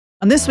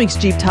On this week's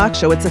Jeep Talk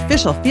Show, it's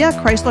official. Fiat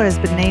Chrysler has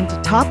been named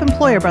top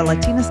employer by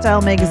Latina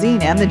Style magazine,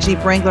 and the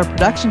Jeep Wrangler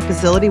production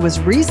facility was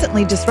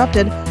recently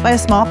disrupted by a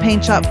small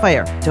paint shop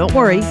fire. Don't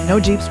worry, no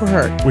Jeeps were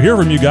hurt. We hear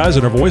from you guys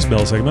in our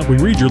voicemail segment. We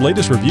read your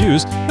latest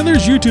reviews, and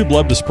there's YouTube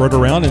love to spread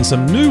around and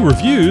some new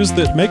reviews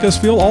that make us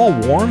feel all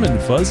warm and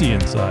fuzzy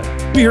inside.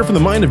 We hear from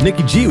the mind of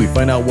Nikki G. We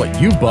find out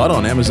what you bought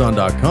on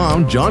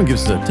Amazon.com. John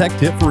gives us a tech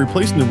tip for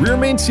replacing the rear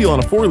main seal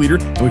on a 4-liter,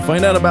 and we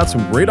find out about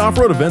some great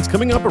off-road events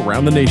coming up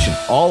around the nation.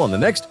 All on the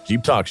next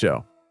Jeep Talk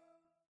Show.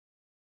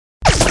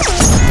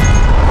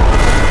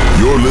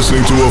 You're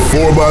listening to a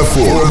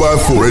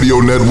 4x4 Radio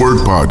Network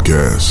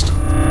podcast.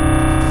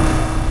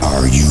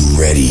 Are you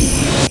ready?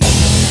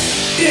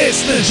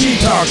 It's the Jeep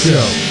Talk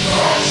Show.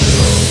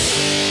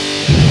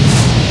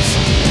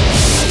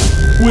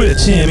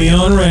 With Tammy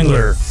on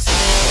Wrangler,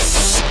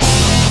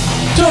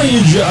 Tony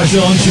and Josh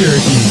on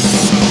Cherokee.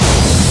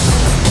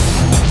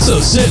 So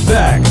sit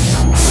back,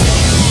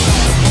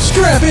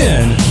 strap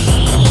in,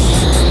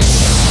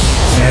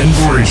 and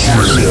brace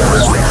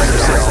yourself.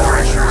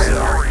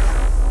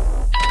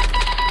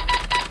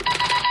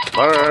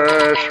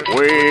 First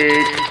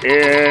week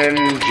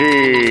in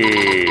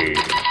Jeep.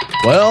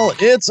 Well,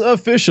 it's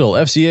official.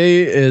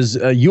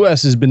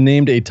 U.S. has been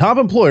named a top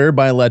employer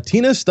by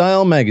Latina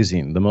Style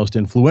magazine, the most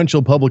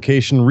influential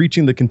publication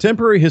reaching the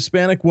contemporary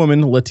Hispanic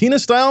woman. Latina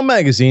Style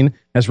magazine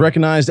has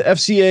recognized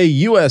FCA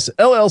US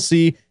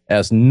LLC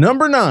as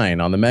number 9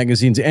 on the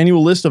magazine's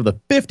annual list of the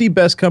 50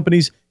 best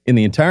companies in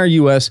the entire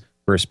U.S.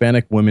 for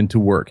Hispanic women to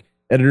work.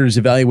 Editors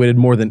evaluated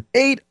more than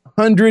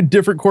 800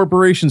 different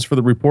corporations for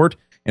the report,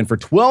 and for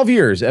 12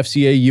 years,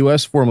 FCA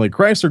US, formerly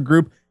Chrysler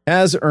Group,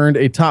 has earned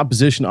a top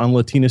position on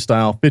Latina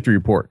Style 50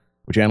 Report,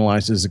 which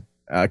analyzes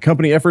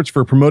company efforts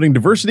for promoting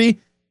diversity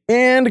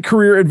and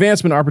career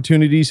advancement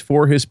opportunities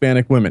for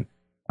Hispanic women.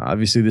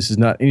 Obviously, this is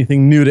not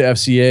anything new to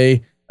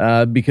FCA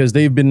because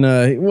they've been,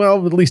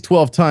 at least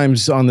 12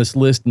 times on this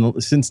list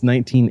since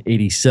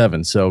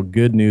 1987. So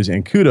good news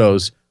and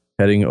kudos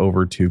heading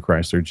over to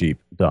Chrysler, Jeep,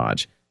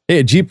 Dodge. Hey,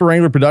 a Jeep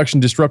Wrangler production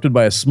disrupted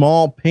by a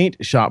small paint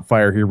shop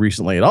fire here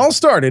recently. It all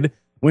started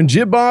when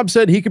Jib Bob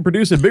said he could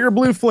produce a bigger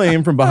blue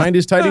flame from behind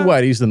his tidy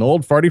whities than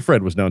old Farty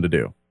Fred was known to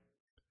do.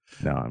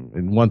 Now,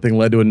 and one thing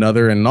led to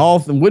another, and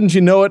wouldn't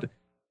you know it,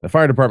 the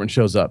fire department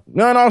shows up.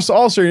 No, in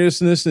all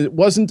seriousness, it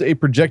wasn't a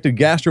projected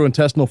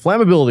gastrointestinal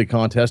flammability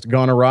contest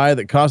gone awry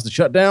that caused the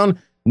shutdown.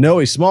 No,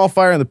 a small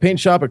fire in the paint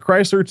shop at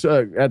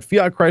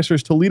Fiat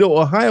Chrysler's Toledo,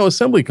 Ohio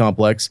assembly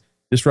complex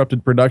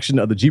disrupted production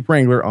of the Jeep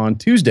Wrangler on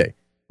Tuesday.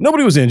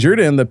 Nobody was injured,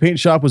 and the paint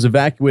shop was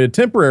evacuated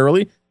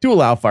temporarily to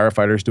allow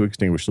firefighters to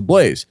extinguish the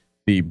blaze.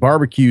 The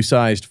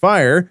barbecue-sized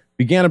fire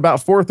began about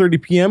 4:30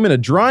 p.m. in a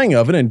drying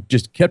oven and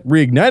just kept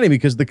reigniting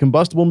because of the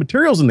combustible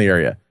materials in the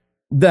area.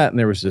 And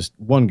there was just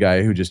one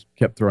guy who just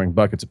kept throwing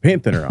buckets of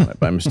paint thinner on it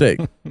by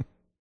mistake.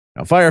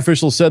 Now, fire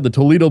officials said the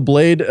Toledo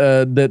blade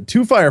that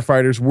 2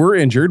 firefighters were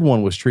injured.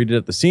 One was treated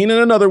at the scene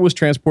and another was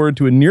transported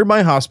to a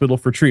nearby hospital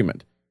for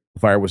treatment. The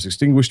fire was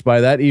extinguished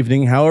by that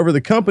evening. However, the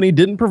company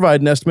didn't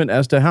provide an estimate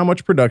as to how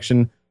much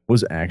production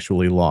was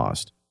actually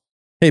lost.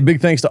 Hey,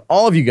 big thanks to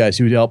all of you guys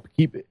who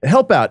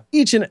help out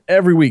each and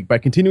every week by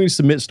continuing to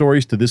submit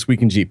stories to This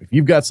Week in Jeep. If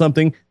you've got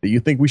something that you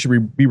think we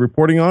should be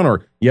reporting on,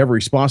 or you have a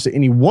response to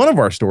any one of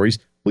our stories,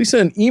 please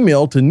send an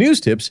email to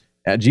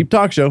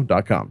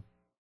newstips@jeeptalkshow.com.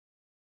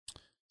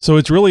 So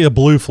it's really a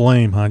blue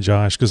flame, huh,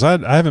 Josh? Because I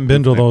haven't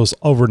been to those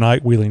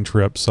overnight wheeling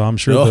trips, so I'm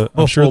sure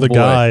the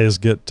guys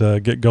get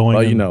going.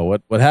 Well, you know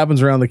what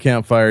happens around the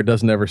campfire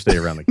doesn't ever stay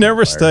around the campfire.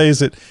 Never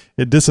stays. It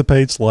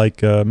dissipates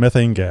like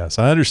methane gas.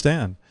 I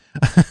understand.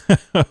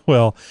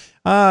 Well,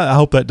 I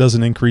hope that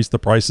doesn't increase the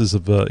prices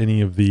of any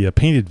of the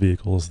painted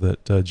vehicles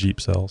that Jeep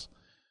sells.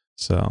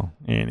 So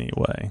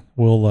anyway,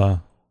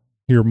 we'll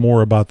hear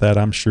more about that,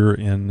 I'm sure,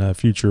 in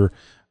future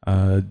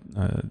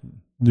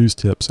news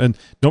tips. And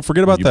don't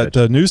forget about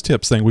that news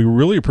tips thing. We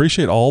really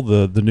appreciate all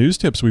the news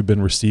tips we've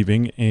been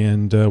receiving,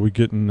 and we're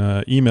getting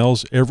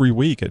emails every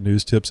week at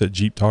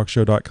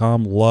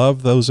newstips@jeeptalkshow.com.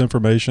 Love those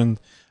information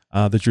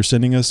that you're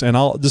sending us. And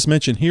I'll just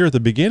mention here at the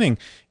beginning,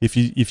 if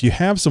you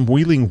have some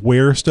wheeling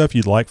wear stuff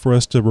you'd like for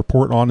us to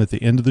report on at the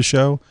end of the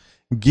show,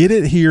 get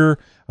it here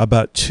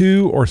about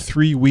 2 or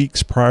 3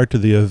 weeks prior to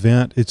the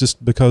event. It's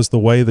just because the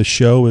way the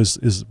show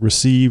is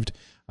received.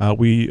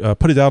 We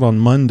put it out on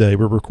Monday.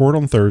 We record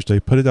on Thursday,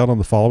 put it out on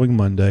the following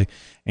Monday.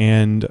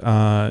 And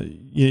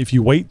if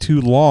you wait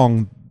too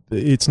long,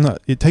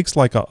 it takes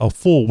like a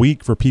full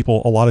week for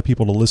a lot of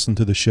people to listen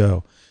to the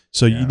show.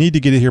 So you need to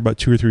get it here about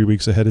 2 or 3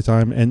 weeks ahead of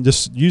time, and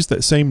just use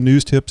that same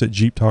news tips at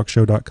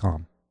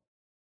jeeptalkshow.com.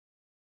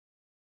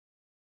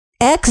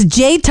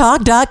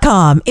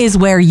 XJTalk.com is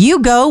where you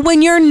go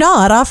when you're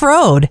not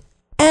off-road.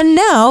 And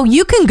now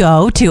you can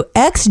go to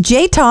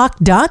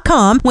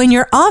XJTalk.com when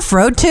you're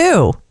off-road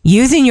too.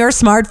 Using your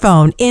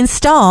smartphone,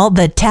 install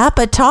the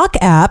Tapa Talk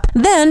app,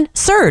 then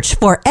search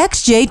for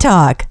XJ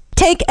Talk.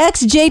 Take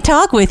XJ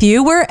Talk with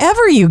you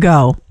wherever you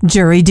go.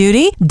 Jury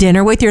duty,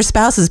 dinner with your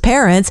spouse's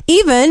parents,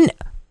 even,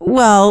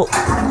 well,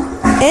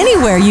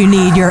 anywhere you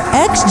need your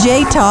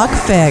XJ Talk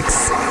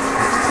fix.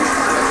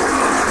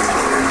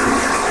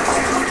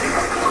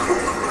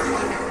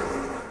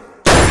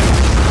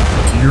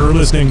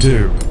 listening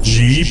to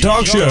Jeep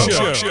Talk Show,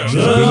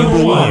 the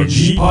number one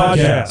Jeep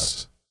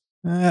podcast.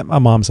 At my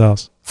mom's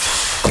house.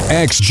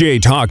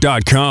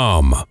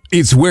 XJTalk.com.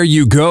 It's where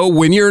you go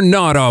when you're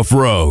not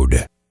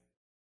off-road.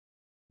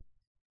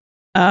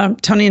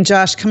 Tony and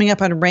Josh, coming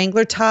up on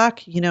Wrangler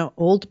Talk, you know,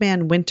 Old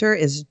Man Winter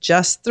is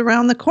just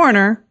around the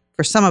corner,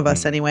 for some of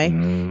us anyway.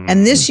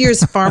 And this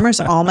year's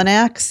Farmer's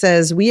Almanac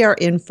says we are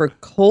in for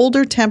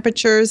colder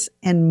temperatures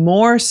and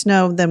more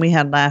snow than we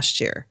had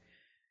last year.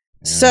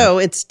 So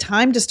it's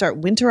time to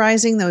start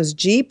winterizing those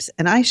Jeeps,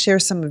 and I share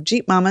some of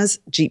Jeep Mama's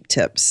Jeep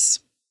tips.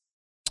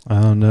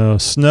 Oh no,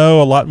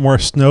 snow, a lot more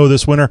snow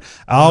this winter.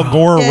 Al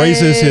Gore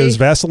raises his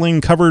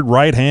Vaseline-covered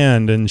right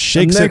hand and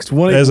shakes next it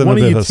one, as an one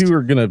of you abyss. two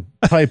are going to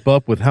pipe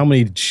up with how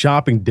many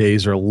shopping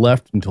days are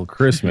left until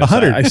Christmas.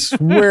 100. I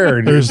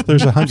swear. There's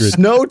 100.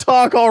 Snow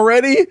talk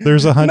already?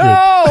 There's 100.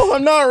 No,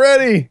 I'm not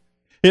ready.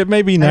 It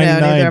may be I know,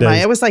 99 neither am I.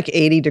 days. It was like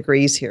 80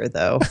 degrees here,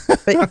 though.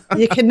 But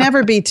you can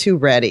never be too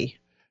ready.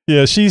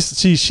 Yeah, she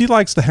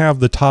likes to have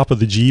the top of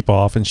the Jeep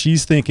off, and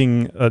she's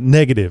thinking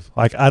negative.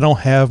 Like, I don't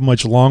have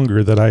much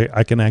longer that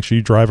I can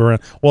actually drive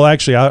around. Well,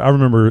 actually, I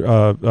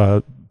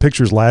remember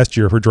pictures last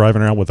year of her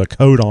driving around with a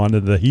coat on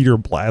and the heater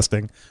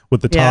blasting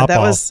with the top that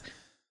off.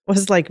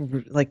 was like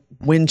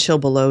wind chill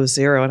below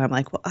zero, and I'm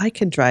like, well, I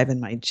can drive in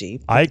my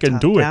Jeep. I can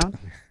do it.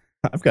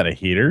 I've got a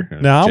heater.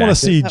 Now I want to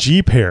see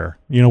Jeep hair.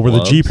 You know, where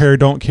Gloves. the Jeep hair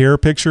don't care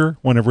picture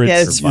whenever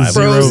it's it's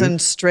frozen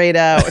straight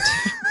out.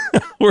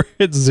 where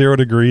it's 0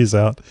 degrees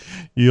out,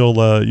 you'll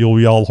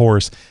be all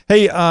hoarse.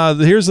 Hey,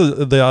 here's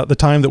the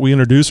time that we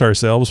introduce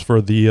ourselves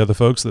for the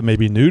folks that may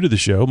be new to the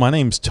show. My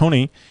name's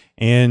Tony,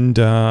 and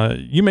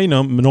you may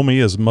know me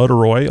as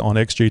Motoroy on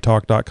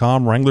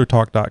XJTalk.com,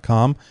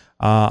 WranglerTalk.com.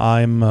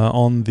 I'm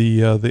on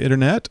the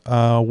internet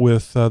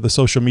with the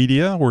social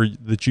media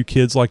that you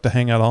kids like to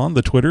hang out on,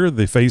 the Twitter,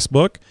 the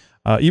Facebook,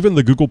 even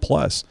the Google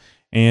Plus.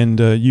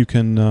 And you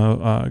can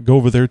go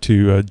over there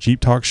to Jeep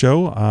Talk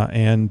Show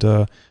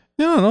and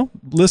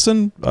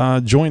listen,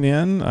 join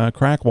in,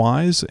 crack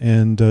wise,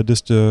 and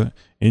just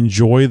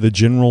enjoy the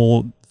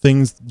general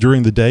things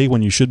during the day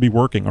when you should be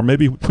working, or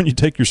maybe when you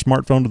take your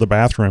smartphone to the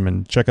bathroom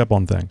and check up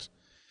on things.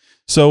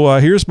 So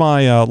here's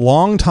my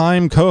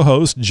longtime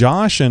co-host,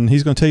 Josh, and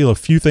he's going to tell you a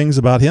few things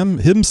about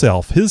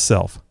himself.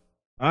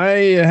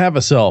 I have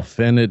a self,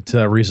 and it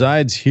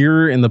resides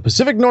here in the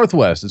Pacific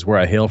Northwest. Is where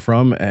I hail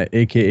from,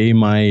 aka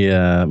my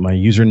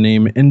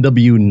username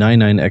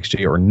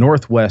NW99XJ or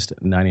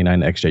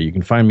Northwest99XJ. You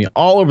can find me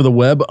all over the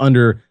web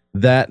under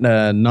that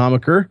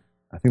nomiker.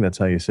 I think that's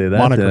how you say that.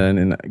 Moniker.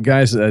 And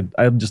guys,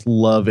 I just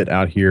love it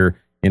out here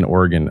in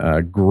Oregon.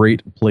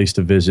 Great place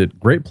to visit,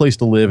 great place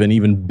to live, and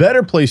even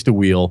better place to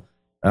wheel.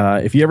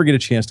 If you ever get a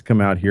chance to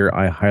come out here,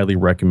 I highly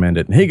recommend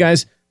it. And hey,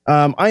 guys.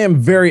 I am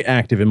very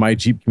active in my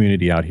Jeep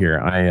community out here.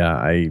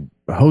 I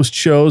host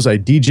shows, I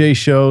DJ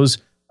shows.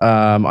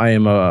 I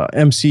am a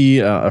MC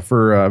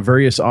for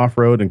various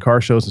off-road and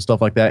car shows and stuff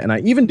like that. And I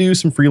even do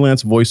some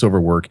freelance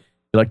voiceover work. If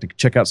you'd like to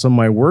check out some of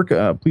my work,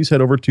 please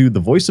head over to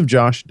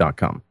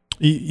thevoiceofjosh.com.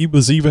 He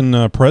was even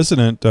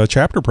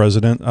chapter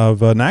president of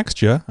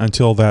NAXJA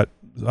until that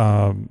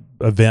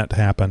event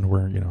happened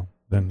where,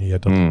 then he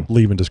had to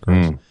leave in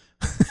disgrace.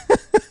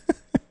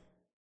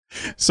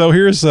 So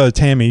here's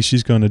Tammy.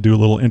 She's going to do a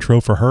little intro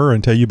for her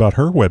and tell you about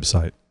her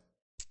website.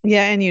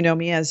 Yeah, and you know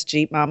me as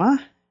Jeep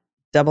Mama,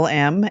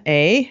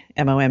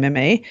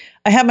 MMA.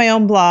 I have my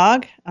own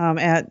blog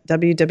at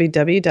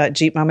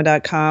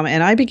www.jeepmama.com,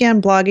 and I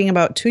began blogging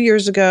about 2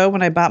 years ago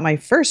when I bought my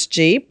first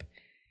Jeep,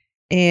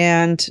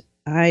 and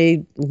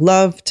I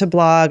love to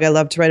blog. I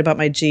love to write about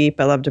my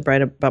Jeep. I love to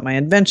write about my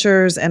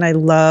adventures, and I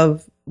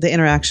love the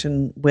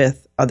interaction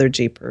with other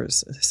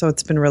Jeepers. So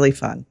it's been really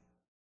fun.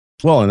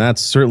 Well, and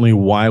that's certainly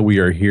why we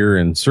are here,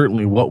 and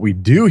certainly what we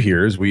do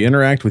here is we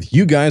interact with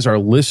you guys, our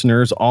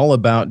listeners, all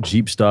about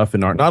Jeep stuff,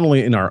 and not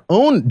only in our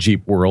own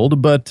Jeep world,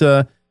 but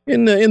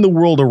in the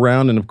world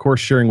around, and of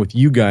course sharing with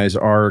you guys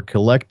our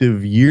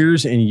collective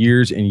years and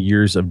years and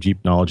years of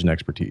Jeep knowledge and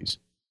expertise.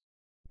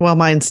 Well,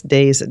 mine's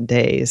days and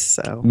days.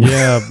 So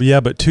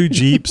yeah, but two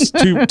Jeeps,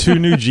 two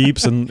new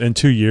Jeeps in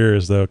 2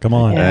 years though. Come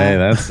on. Hey,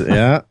 that's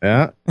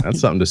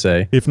something to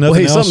say. If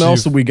nothing else, something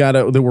else that we got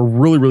that we're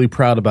really, really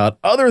proud about,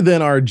 other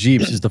than our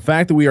Jeeps, is the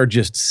fact that we are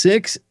just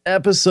 6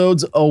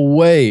 episodes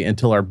away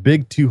until our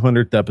big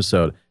 200th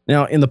episode.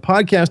 Now, in the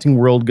podcasting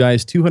world,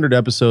 guys, 200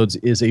 episodes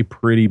is a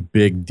pretty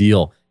big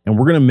deal, and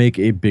we're going to make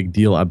a big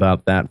deal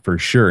about that for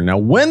sure. Now,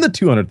 when the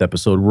 200th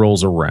episode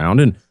rolls around,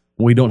 and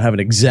we don't have an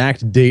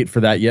exact date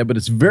for that yet, but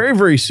it's very,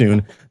 very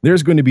soon,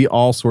 there's going to be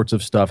all sorts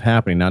of stuff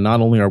happening. Now,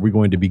 not only are we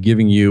going to be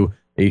giving you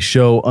a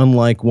show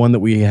unlike one that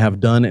we have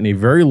done in a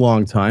very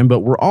long time, but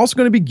we're also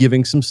going to be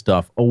giving some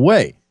stuff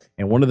away.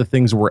 And one of the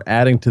things we're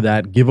adding to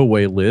that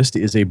giveaway list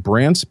is a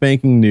brand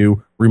spanking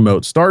new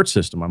remote start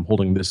system. I'm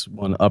holding this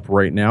one up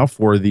right now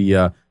for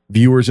the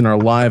viewers in our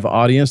live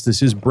audience.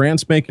 This is brand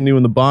spanking new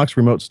in the box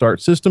remote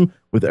start system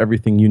with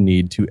everything you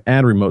need to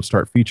add a remote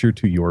start feature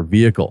to your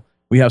vehicle.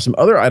 We have some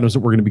other items that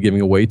we're going to be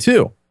giving away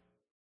too.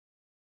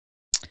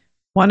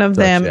 One of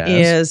them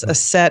is a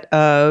set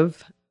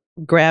of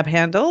grab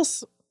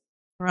handles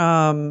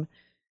from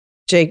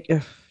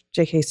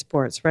JK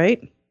Sports,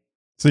 right?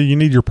 So you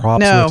need your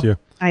props with you.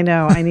 I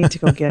know. I need to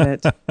go get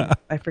it.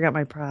 I forgot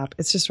my prop.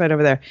 It's just right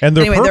over there. And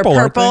they're anyway, purple.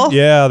 They're purple.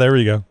 Yeah, there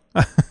we go.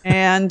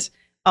 And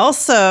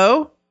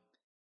also,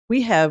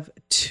 we have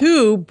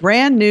 2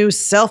 brand new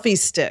selfie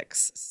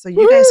sticks. So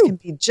you guys can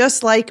be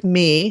just like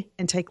me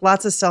and take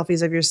lots of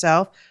selfies of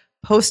yourself,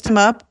 post them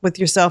up with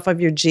yourself of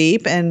your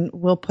Jeep, and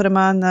we'll put them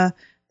on the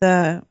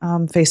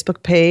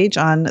Facebook page,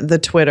 on the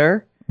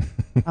Twitter.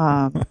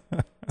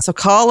 So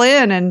call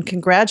in and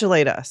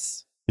congratulate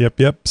us.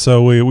 Yep.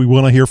 So we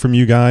want to hear from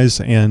you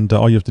guys, and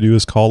all you have to do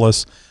is call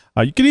us.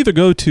 You can either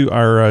go to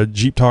our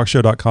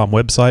JeepTalkShow.com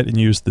website and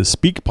use the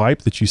speak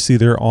pipe that you see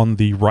there on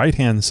the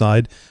right-hand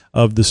side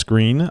of the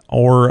screen,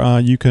 or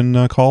you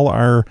can call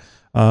our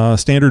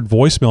standard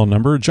voicemail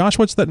number. Josh,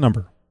 what's that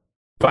number?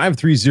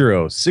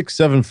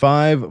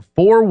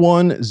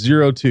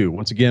 530-675-4102.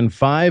 Once again,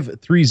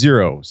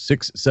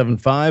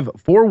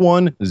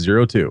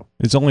 530-675-4102.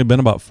 It's only been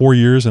about 4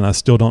 years, and I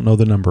still don't know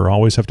the number. I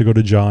always have to go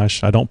to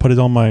Josh. I don't put it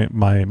on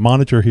my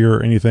monitor here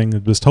or anything.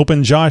 I'm just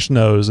hoping Josh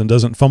knows and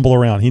doesn't fumble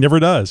around. He never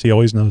does. He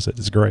always knows it.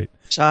 It's great.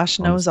 Josh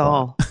knows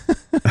all.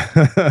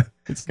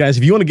 Guys,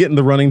 if you want to get in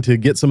the running to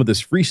get some of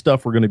this free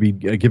stuff we're going to be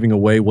giving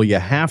away, well, you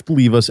have to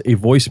leave us a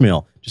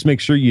voicemail. Just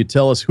make sure you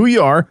tell us who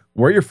you are,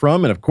 where you're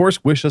from, and of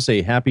course, wish us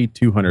a happy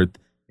 200th,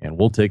 and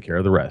we'll take care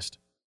of the rest.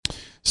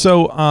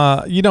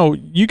 So,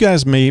 you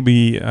guys may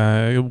be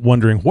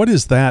wondering, what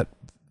is that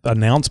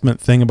announcement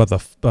thing about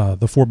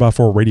the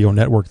 4x4 radio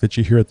network that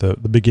you hear at the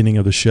beginning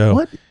of the show?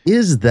 What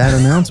is that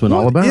announcement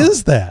all about? What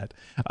is that?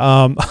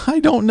 I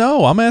don't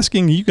know. I'm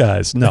asking you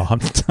guys. No, I'm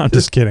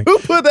just kidding. Who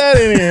put that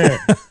in here?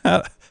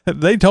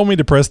 They told me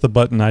to press the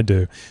button. I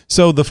do.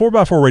 So the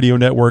 4x4 Radio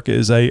Network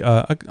is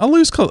a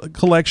loose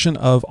collection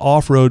of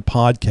off-road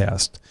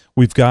podcasts.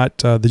 We've got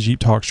the Jeep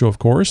Talk Show, of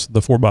course, the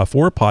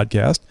 4x4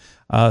 podcast,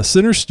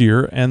 Center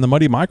Steer, and the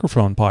Muddy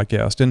Microphone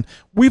podcast. And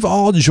we've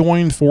all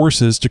joined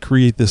forces to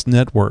create this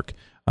network.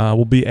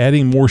 We'll be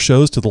adding more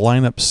shows to the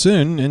lineup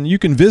soon, and you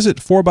can visit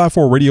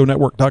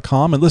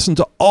 4x4radionetwork.com and listen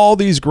to all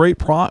these great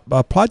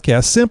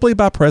podcasts simply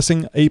by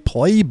pressing a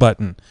play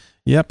button.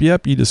 Yep.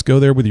 You just go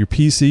there with your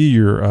PC,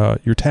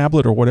 your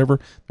tablet, or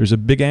whatever. There's a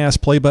big-ass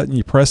play button.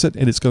 You press it,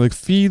 and it's going to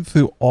feed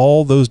through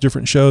all those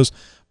different shows,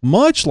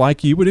 much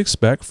like you would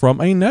expect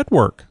from a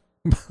network,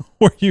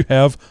 where you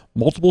have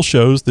multiple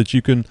shows that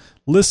you can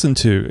listen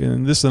to.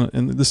 And this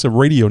is a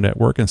radio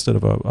network instead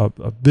of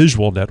a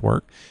visual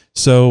network.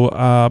 So,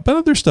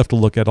 but there's stuff to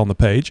look at on the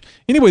page.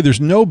 Anyway,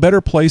 there's no better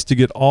place to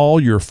get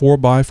all your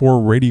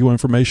 4x4 radio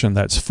information.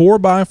 That's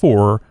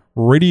 4x4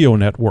 Radio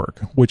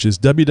Network, which is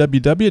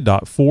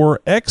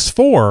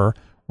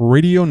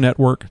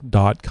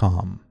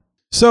www.4x4radionetwork.com.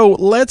 So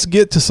let's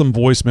get to some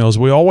voicemails.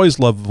 We always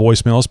love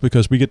voicemails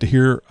because we get to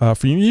hear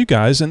from you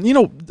guys. And,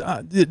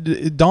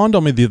 it dawned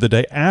on me the other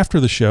day after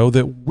the show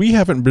that we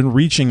haven't been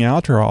reaching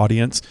out to our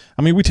audience.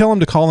 I mean, we tell them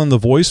to call in the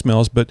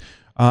voicemails, but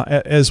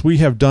as we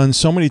have done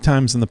so many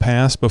times in the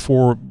past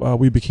before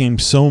we became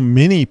so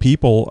many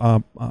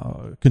people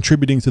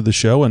contributing to the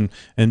show and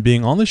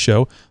being on the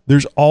show,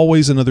 there's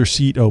always another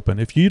seat open.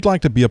 If you'd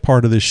like to be a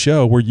part of this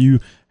show where you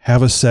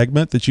have a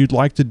segment that you'd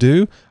like to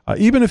do,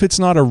 even if it's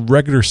not a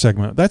regular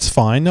segment, that's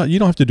fine. No, you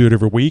don't have to do it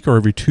every week or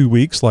every 2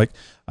 weeks like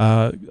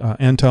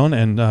Anton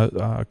and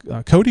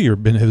Cody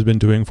has been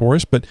doing for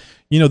us. But,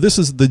 this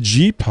is the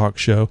Jeep Talk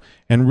Show,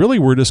 and really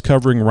we're just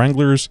covering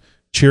Wranglers,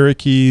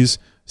 Cherokees,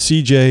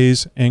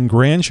 CJs, and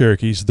Grand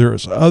Cherokees.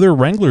 There's other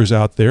Wranglers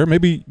out there.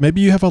 Maybe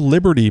you have a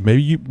Liberty.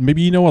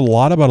 Maybe you know a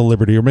lot about a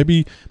Liberty, or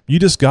maybe you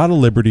just got a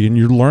Liberty and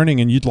you're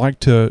learning and you'd like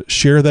to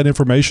share that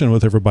information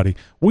with everybody.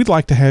 We'd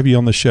like to have you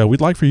on the show.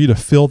 We'd like for you to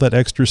fill that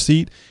extra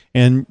seat,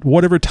 and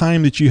whatever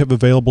time that you have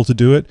available to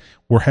do it,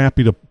 we're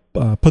happy to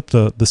put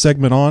the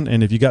segment on.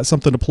 And if you got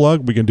something to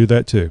plug, we can do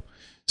that too.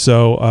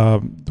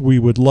 So we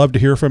would love to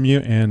hear from you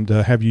and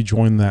have you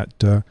join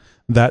that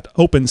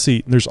open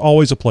seat. And there's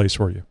always a place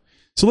for you.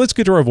 So let's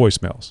get to our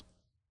voicemails.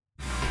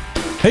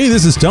 Hey,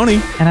 this is Tony.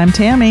 And I'm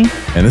Tammy.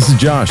 And this is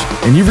Josh.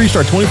 And you've reached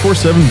our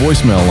 24/7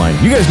 voicemail line.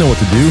 You guys know what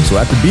to do,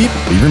 so at the beep,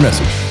 leave your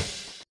message.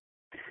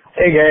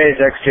 Hey guys,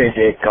 XJ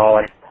Jake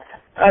calling.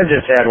 I've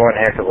just had one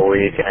heck of a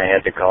week, and I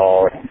had to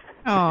call and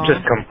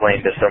just complain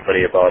to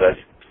somebody about it.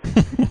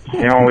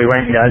 We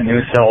went and got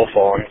new cell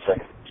phones, and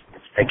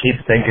I keep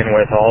thinking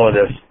with all of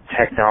this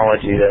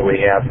technology that we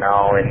have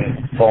now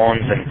in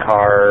phones and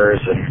cars,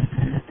 and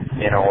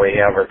we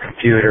have our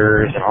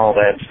computers and all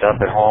that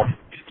stuff at home.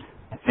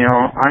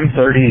 I'm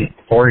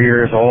 34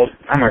 years old.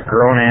 I'm a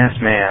grown-ass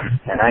man,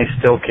 and I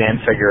still can't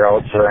figure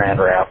out Saran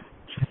Wrap.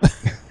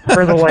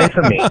 For the life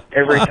of me,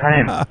 every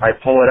time I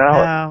pull it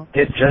out,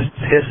 it just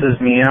pisses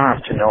me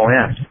off to no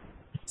end.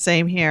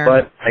 Same here.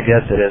 But I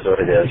guess it is what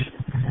it is.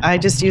 I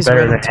just use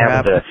better than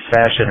having to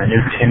fashion a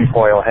new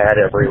tinfoil hat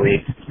every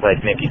week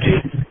like Nikki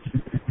G.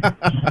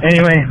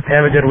 Anyway,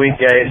 have a good week,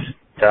 guys.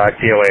 Talk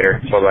to you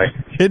later. Bye-bye.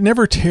 It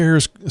never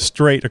tears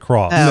straight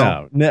across.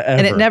 No, never.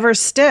 And it never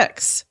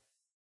sticks.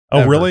 Oh,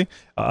 Ever. really?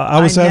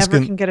 I was asking.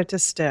 never can get it to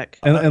stick.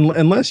 And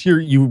unless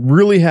you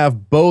really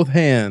have both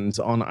hands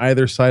on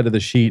either side of the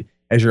sheet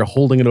as you're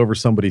holding it over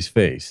somebody's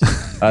face,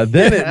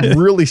 then it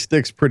really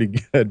sticks pretty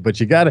good. But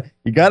you gotta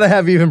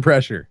have even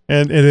pressure.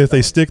 And if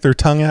they stick their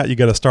tongue out, you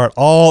got to start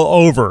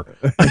all over.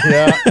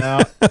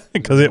 Yeah,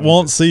 because it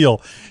won't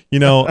seal.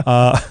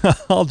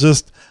 I'll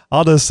just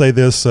say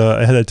this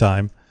ahead of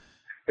time.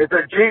 It's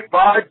a Jeep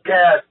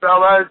podcast,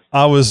 fellas.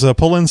 I was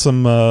pulling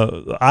some,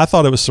 I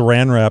thought it was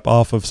saran wrap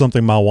off of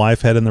something my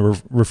wife had in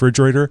the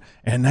refrigerator,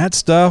 and that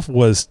stuff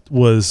was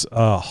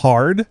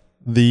hard.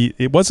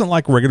 It wasn't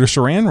like regular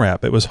saran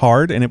wrap. It was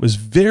hard, and it was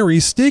very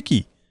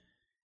sticky.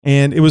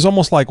 And it was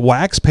almost like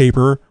wax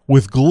paper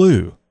with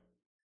glue.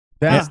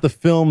 That's the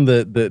film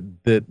that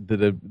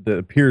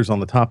appears on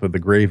the top of the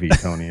gravy,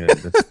 Tony.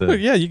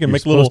 Yeah, you can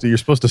make you're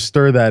supposed to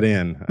stir that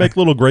in. Make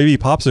little gravy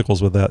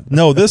popsicles with that.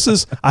 No, this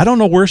is, I don't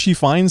know where she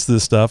finds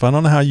this stuff. I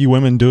don't know how you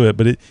women do it,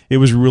 but it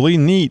was really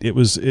neat. It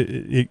was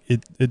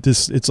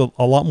it's a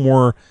lot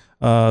more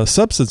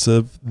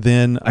substantive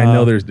than I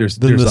know there's the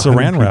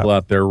saran wrap people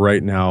out there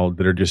right now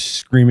that are just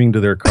screaming to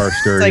their car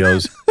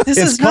stereos. This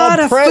is not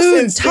a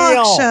food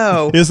talk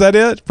show. Is that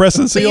it? Press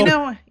and seal.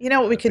 You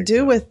know what we could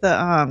do with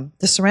the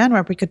saran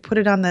wrap? We could put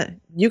it on the.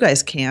 You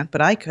guys can't,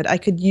 but I could. I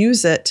could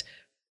use it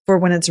for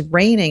when it's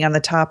raining on the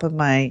top of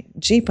my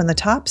Jeep when the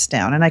top's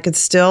down, and I could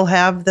still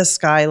have the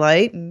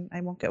skylight, and I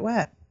won't get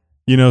wet.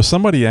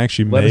 Somebody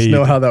actually Let us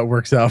know how that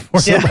works out for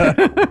you.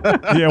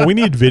 Yeah, we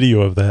need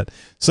video of that.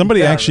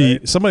 Somebody actually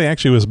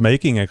was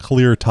making a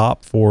clear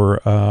top for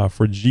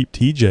Jeep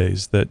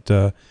TJs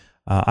that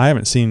I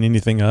haven't seen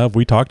anything of.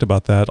 We talked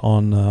about that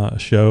on a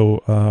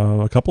show,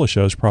 a couple of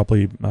shows,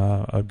 probably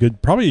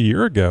a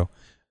year ago.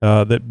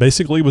 That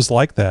basically was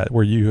like that,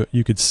 where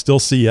you could still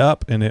see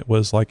up, and it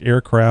was like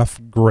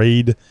aircraft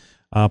grade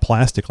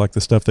plastic, like the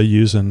stuff they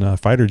use in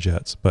fighter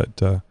jets,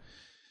 but.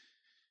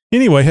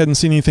 Anyway, hadn't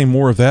seen anything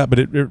more of that, but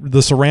the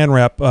saran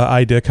wrap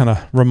idea kind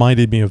of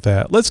reminded me of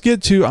that. Let's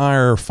get to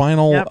our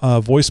final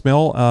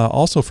voicemail,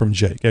 also from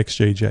Jake,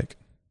 XJ Jake.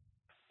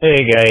 Hey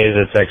guys,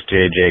 it's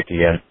XJ Jake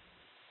again.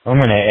 I'm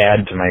going to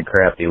add to my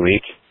crappy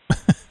week.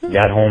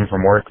 Got home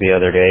from work the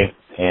other day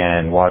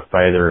and walked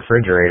by the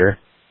refrigerator,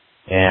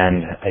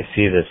 and I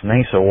see this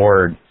nice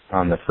award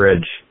on the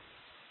fridge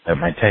that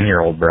my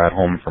 10-year-old brought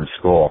home from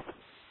school.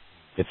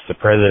 It's the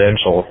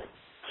Presidential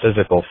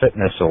Physical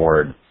Fitness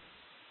Award,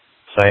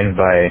 signed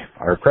by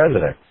our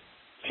president.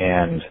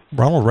 And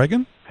Ronald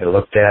Reagan? I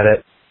looked at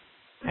it,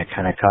 I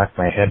kind of cocked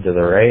my head to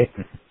the right,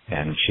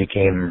 and she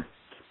came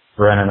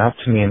running up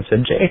to me and said,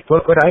 Jake,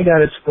 look what I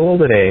got at school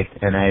today.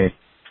 And I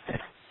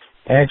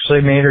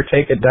actually made her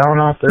take it down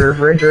off the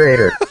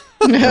refrigerator.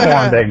 I don't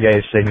want that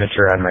guy's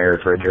signature on my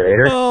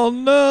refrigerator. Oh,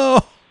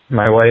 no.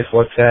 My wife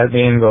looks at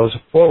me and goes,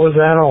 what was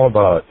that all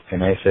about?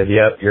 And I said,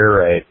 yep, you're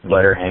right.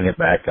 Let her hang it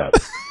back up.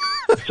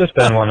 It's just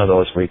been one of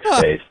those weeks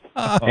days.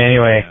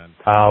 Anyway,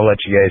 I'll let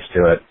you guys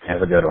do it.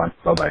 Have a good one.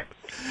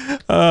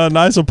 Bye-bye.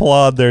 Nice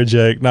applaud there,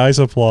 Jake. Nice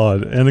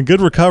applaud. And a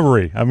good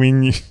recovery. I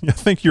mean, I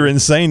think you're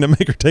insane to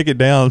make her take it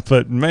down,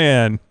 but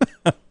man.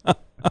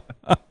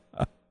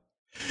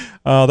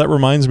 That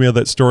reminds me of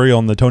that story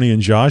on the Tony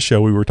and Josh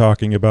show we were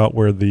talking about,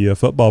 where the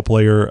football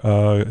player,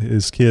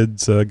 his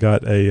kids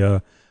got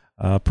a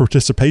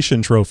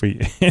participation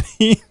trophy, and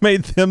he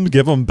made them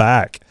give them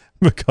back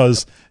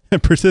because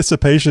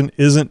participation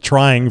isn't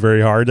trying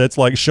very hard. That's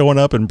like showing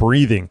up and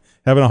breathing,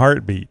 having a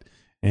heartbeat.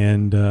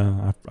 And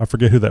I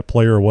forget who that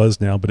player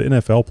was now, but an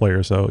NFL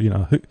player. So,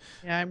 yeah,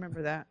 I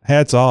remember that.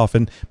 Hats off.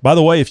 And by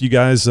the way, if you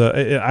guys,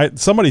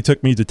 somebody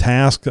took me to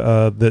task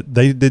that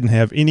they didn't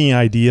have any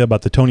idea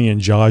about the Tony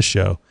and Josh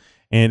show.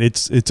 And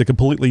it's a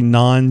completely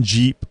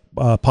non-Jeep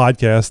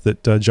podcast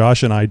that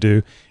Josh and I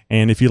do.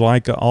 And if you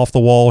like off the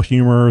wall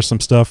humor, some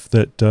stuff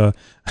that,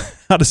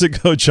 how does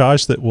it go,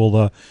 Josh, that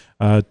will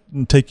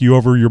take you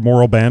over your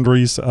moral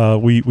boundaries,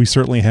 we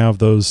certainly have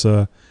those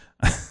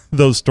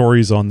those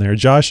stories on there.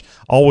 Josh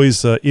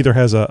always either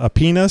has a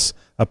penis,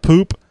 a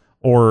poop,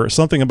 or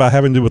something about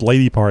having to do with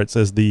lady parts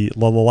as the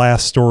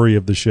last story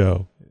of the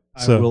show.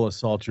 So, I will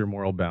assault your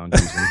moral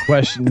boundaries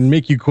and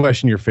make you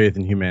question your faith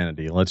in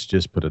humanity. Let's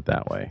just put it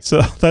that way.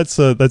 So that's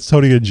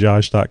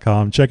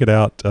TonyandJosh.com. Check it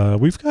out.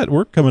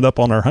 We're coming up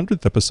on our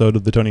 100th episode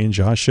of the Tony and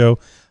Josh show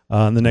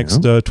in the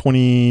next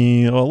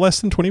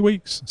less than 20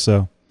 weeks.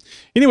 So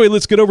anyway,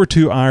 let's get over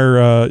to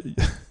our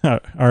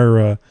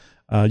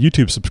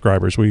YouTube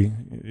subscribers. We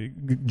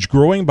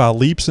growing by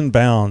leaps and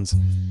bounds.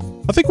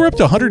 I think we're up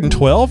to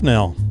 112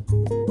 now.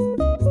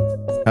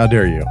 How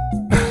dare you?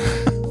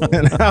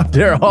 And how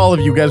dare all of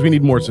you guys? We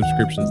need more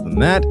subscriptions than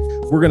that.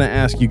 We're going to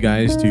ask you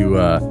guys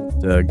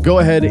to go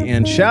ahead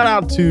and shout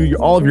out to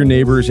all of your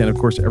neighbors and, of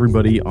course,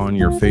 everybody on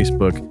your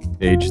Facebook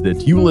page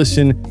that you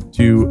listen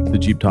to the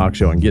Jeep Talk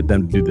Show, and get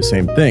them to do the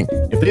same thing.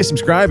 If you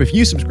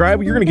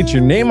subscribe, you're going to get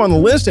your name on the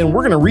list, and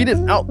we're going to read it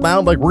out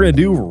loud like we're going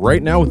to do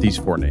right now with these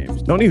 4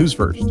 names. Tony, who's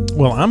first?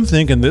 Well, I'm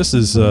thinking this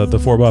is the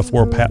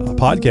 4x4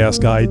 podcast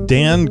guy,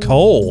 Dan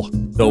Cole.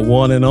 The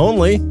one and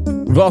only.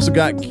 We've also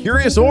got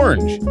Curious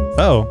Orange.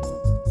 Oh.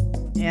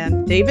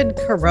 And David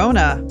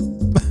Corona.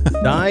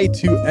 Die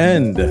to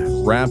End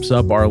wraps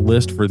up our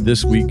list for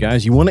this week,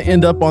 guys. You want to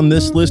end up on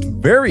this list?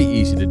 Very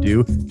easy to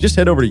do. Just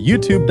head over to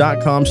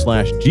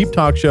youtube.com/Jeep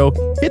Talk Show,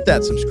 hit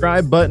that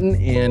subscribe button,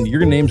 and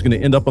your name's going to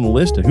end up on the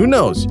list. And who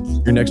knows,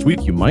 your next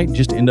week, you might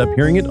just end up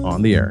hearing it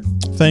on the air.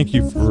 Thank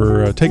you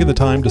for taking the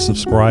time to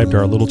subscribe to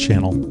our little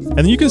channel.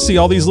 And you can see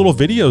all these little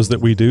videos that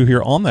we do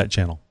here on that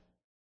channel.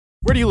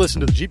 Where do you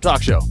listen to the Jeep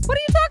Talk Show? What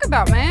are you talking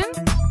about, man?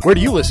 Where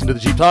do you listen to the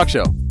Jeep Talk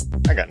Show?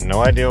 I got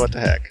no idea what the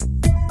heck.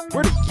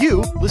 Where do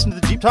you listen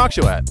to the Jeep Talk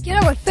Show at? Get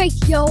out my face,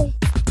 yo.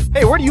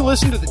 Hey, where do you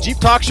listen to the Jeep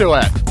Talk Show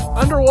at?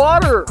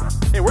 Underwater.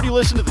 Hey, where do you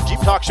listen to the Jeep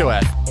Talk Show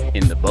at?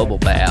 In the bubble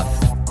bath.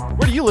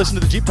 Where do you listen to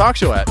the Jeep Talk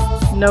Show at?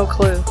 No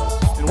clue.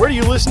 And where do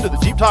you listen to the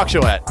Jeep Talk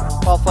Show at?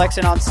 While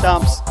flexing on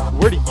stumps.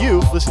 Where do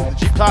you listen to the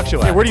Jeep Talk Show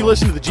at? Hey, where do you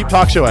listen to the Jeep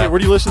Talk Show at? Hey, where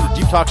do you listen to the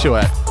Jeep Talk Show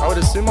at? I would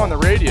assume on the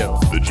radio.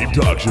 The Jeep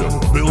Talk Show,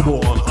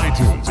 available on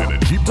iTunes and at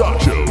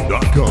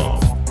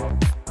JeepTalkShow.com.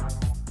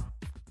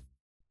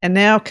 And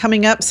now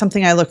coming up,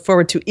 something I look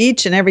forward to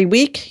each and every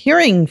week,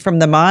 hearing from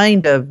the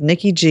mind of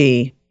Nikki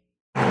G.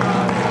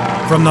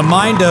 From the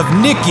mind of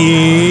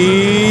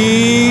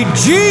Nikki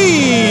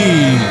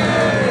G.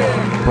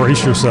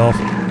 Brace yourself.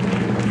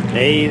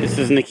 Hey, this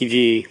is Nikki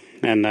G.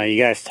 And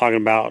you guys talking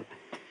about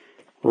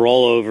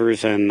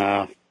rollovers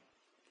and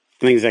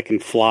things that can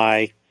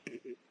fly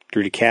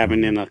through the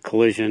cabin in a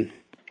collision.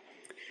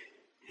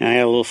 And I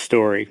had a little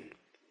story.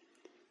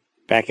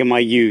 Back in my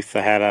youth,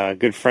 I had a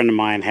good friend of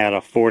mine had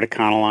a Ford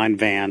Econoline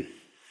van.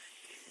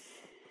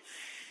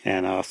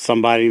 And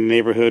somebody in the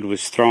neighborhood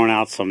was throwing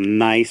out some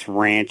nice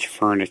ranch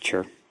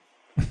furniture.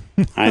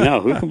 I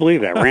know, who can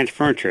believe that? Ranch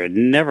furniture, it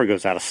never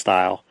goes out of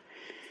style.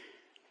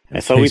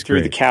 And so we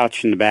threw the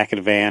couch in the back of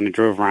the van and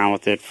drove around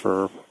with it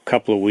for a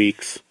couple of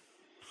weeks.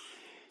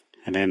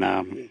 And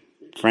then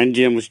friend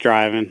Jim was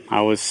driving.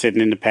 I was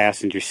sitting in the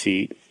passenger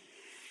seat.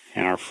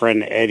 And our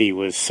friend Eddie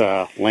was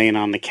laying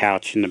on the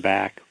couch in the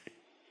back.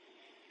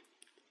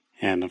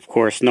 And, of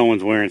course, no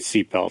one's wearing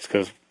seatbelts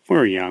because we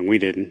were young. We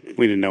didn't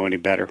know any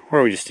better.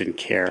 Or we just didn't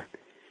care.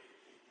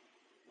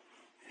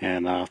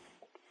 And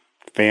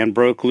van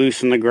broke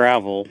loose in the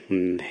gravel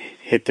and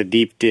hit the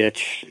deep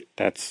ditch.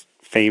 That's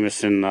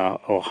famous in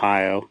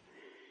Ohio.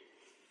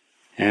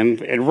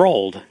 And it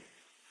rolled.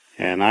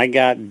 And I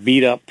got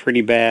beat up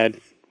pretty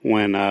bad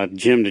when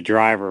Jim, the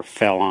driver,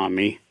 fell on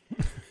me.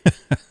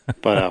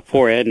 But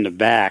poor Ed in the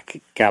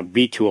back got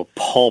beat to a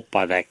pulp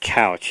by that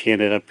couch. He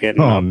ended up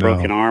getting a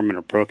broken arm and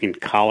a broken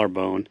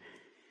collarbone.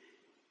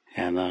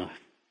 And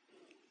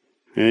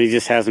he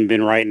just hasn't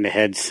been right in the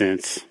head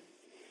since.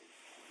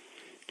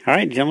 All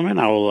right, gentlemen,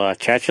 I will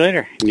chat you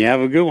later. You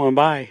have a good one.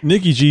 Bye.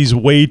 Nikki G's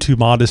way too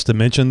modest to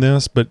mention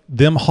this, but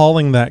them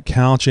hauling that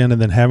couch in and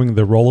then having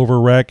the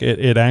rollover wreck,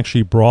 it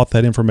actually brought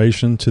that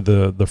information to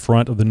the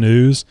front of the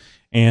news.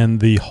 And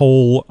the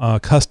whole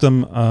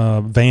custom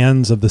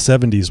vans of the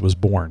 70s was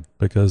born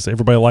because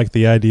everybody liked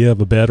the idea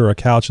of a bed or a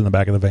couch in the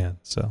back of the van.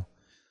 So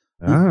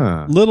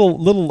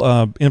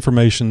little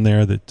information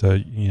there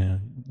that,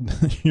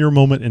 your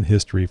moment in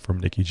history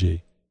from Nikki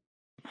G.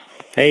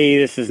 Hey,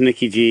 this is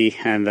Nikki G.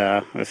 And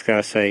I just got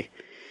to say,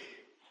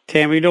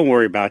 Tammy, don't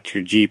worry about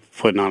your Jeep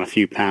putting on a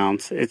few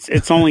pounds.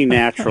 It's only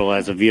natural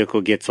as a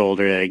vehicle gets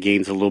older that it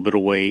gains a little bit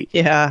of weight.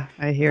 Yeah,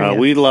 I hear you.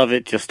 We love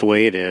it just the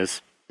way it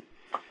is.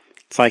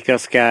 It's like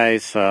us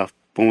guys,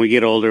 when we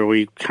get older,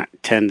 we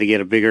tend to get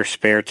a bigger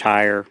spare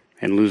tire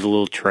and lose a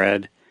little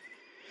tread.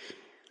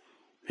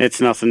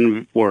 It's nothing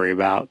to worry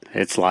about.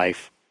 It's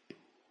life.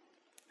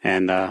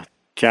 And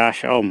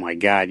Josh, oh my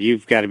God,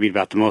 you've got to be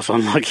about the most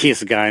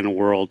unluckiest guy in the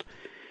world.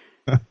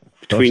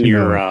 Between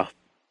your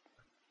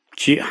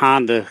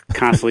Honda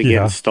constantly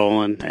getting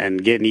stolen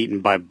and getting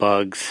eaten by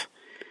bugs.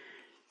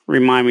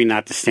 Remind me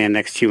not to stand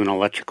next to you in an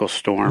electrical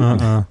storm.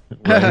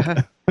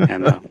 Right.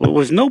 And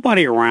was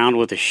nobody around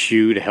with a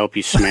shoe to help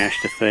you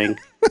smash the thing?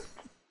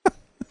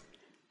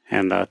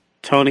 And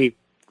Tony,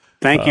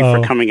 thank you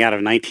for coming out of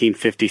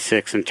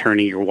 1956 and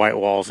turning your white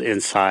walls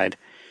inside.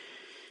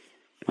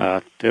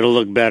 It'll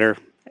look better,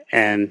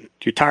 and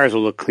your tires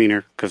will look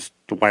cleaner because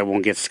the white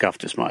won't get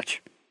scuffed as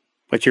much.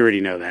 But you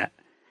already know that.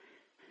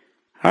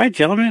 All right,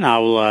 gentlemen, I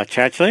will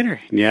chat you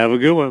later. You have a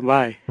good one.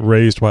 Bye.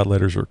 Raised white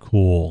letters are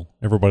cool.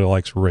 Everybody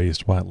likes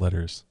raised white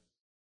letters.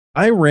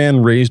 I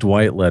ran raised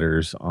white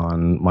letters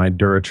on my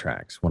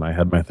Duratrax when I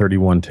had my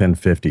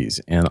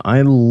 311050s, and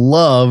I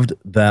loved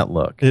that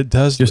look. It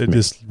does. It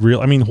is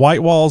real. I mean,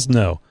 white walls,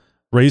 no.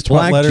 Raised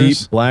black white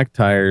letters. Jeep, black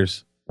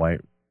tires,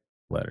 white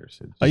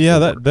letters. Yeah,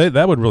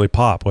 that would really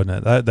pop,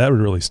 wouldn't it? That would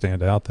really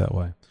stand out that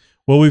way.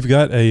 Well, we've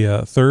got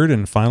a third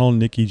and final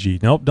Nikki G.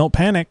 Nope, don't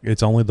panic.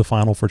 It's only the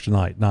final for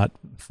tonight, not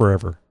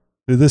forever.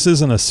 This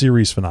isn't a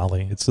series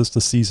finale. It's just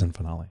a season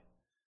finale.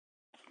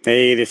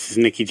 Hey, this is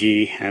Nikki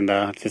G, and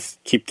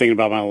just keep thinking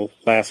about my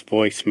last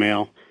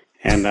voicemail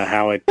and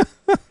how it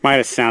might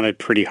have sounded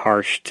pretty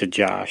harsh to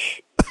Josh.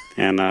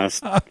 And I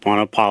want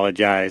to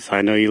apologize.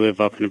 I know you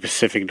live up in the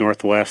Pacific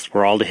Northwest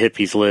where all the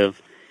hippies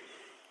live.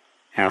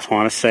 And I just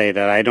want to say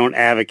that I don't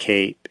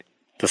advocate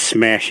the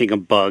smashing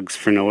of bugs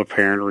for no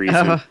apparent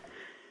reason.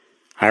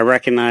 I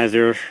recognize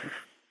there are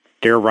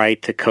their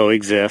right to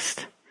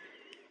coexist.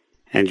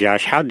 And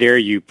Josh, how dare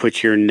you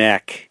put your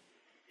neck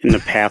in the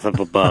path of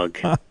a bug?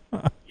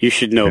 You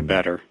should know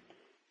better.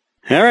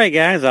 All right,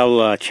 guys,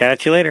 I'll chat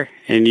at you later,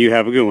 and you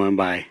have a good one.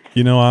 Bye.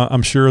 You know,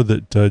 I'm sure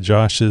that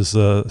Josh's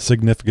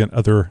significant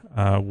other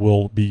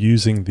will be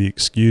using the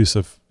excuse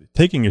of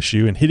taking a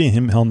shoe and hitting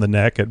him on the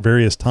neck at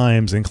various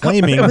times and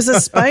claiming it was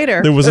a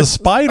spider. There was a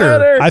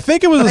spider. I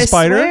think it was a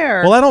spider.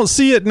 Swear. Well, I don't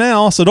see it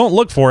now, so don't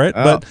look for it.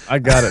 But I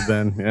got it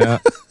then. Yeah.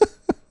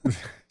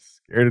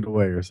 Scared it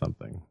away or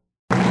something.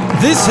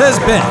 This has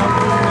been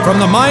From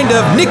the Mind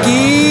of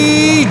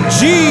Nikki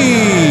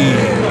G.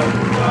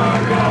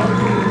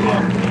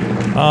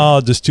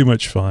 Oh, just too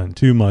much fun.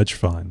 Too much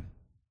fun.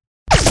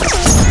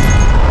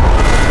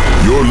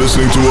 You're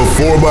listening to a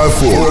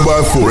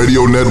 4x4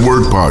 Radio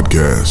Network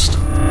podcast.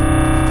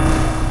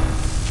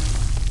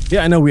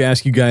 Yeah, I know we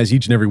ask you guys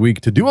each and every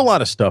week to do a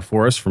lot of stuff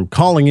for us, from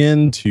calling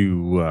in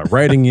to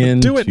writing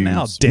in do it to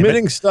now,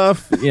 submitting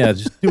stuff. Yeah,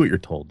 just do what you're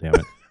told, damn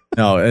it.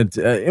 No,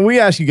 and we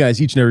ask you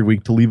guys each and every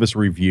week to leave us a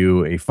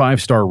review, a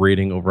 5-star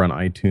rating over on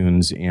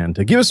iTunes, and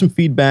to give us some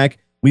feedback,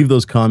 leave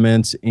those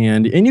comments,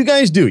 and you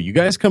guys do. You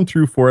guys come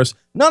through for us,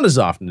 not as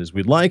often as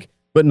we'd like,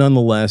 but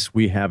nonetheless,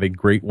 we have a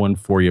great one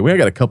for you. We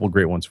got a couple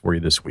great ones for you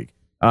this week.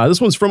 This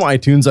one's from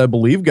iTunes, I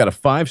believe. Got a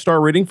 5-star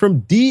rating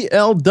from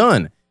DL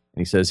Dunn. And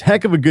he says,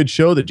 heck of a good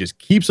show that just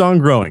keeps on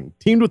growing.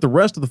 Teamed with the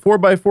rest of the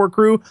 4x4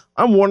 crew,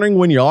 I'm wondering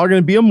when you're all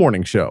going to be a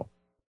morning show.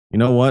 You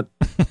know what?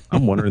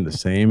 I'm wondering the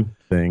same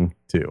thing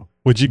too.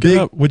 Would you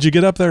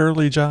get up there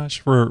early, Josh,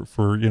 for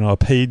a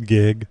paid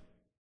gig?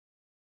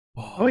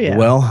 Oh yeah.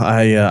 Well,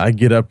 I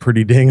get up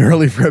pretty dang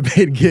early for a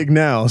paid gig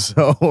now,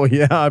 so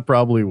yeah, I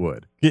probably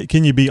would.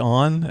 Can you be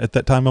on at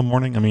that time of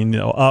morning? I mean,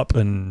 up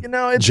and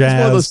it's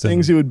one of those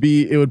things. It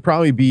would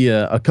probably be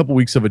a couple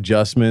weeks of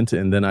adjustment,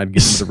 and then I'd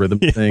get into the rhythm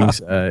of things.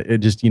 It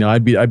just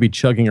I'd be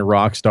chugging a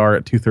rock star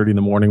at 2:30 in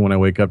the morning when I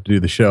wake up to do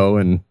the show,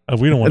 and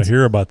we don't want to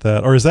hear about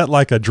that. Or is that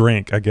like a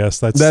drink? I guess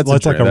that's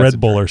like a Red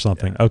Bull or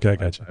something. Yeah. Okay, I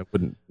gotcha. I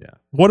wouldn't. Yeah.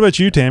 What about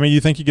you, Tammy? You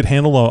think you could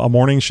handle a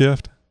morning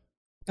shift?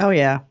 Oh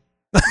yeah.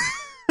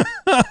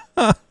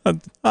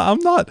 I'm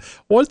not.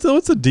 What's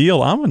the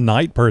deal? I'm a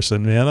night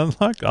person, man.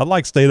 I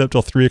like staying up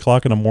till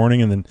 3:00 in the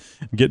morning and then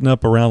getting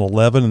up around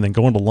 11 and then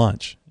going to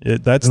lunch.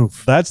 That's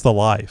the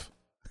life.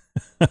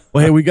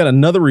 Well, hey, we got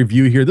another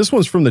review here. This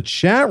one's from the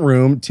chat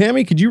room.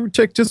 Tammy, could you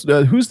check just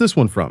who's this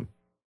one from?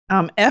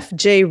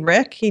 FJ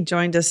Rick. He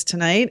joined us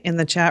tonight in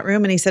the chat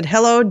room and he said,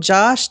 "Hello,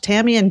 Josh,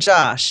 Tammy, and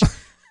Josh."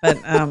 But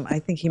I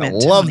think he meant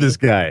love Tony. This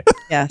guy.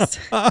 Yes.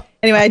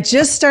 Anyway, I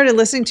just started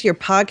listening to your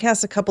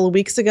podcast a couple of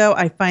weeks ago.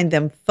 I find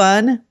them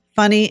fun,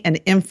 funny, and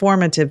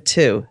informative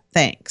too.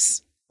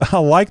 Thanks. I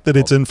like that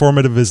it's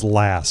informative is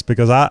last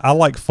because I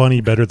like funny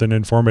better than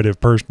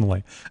informative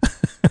personally.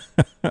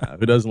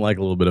 Who doesn't like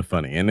a little bit of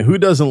funny? And who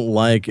doesn't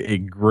like a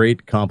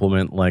great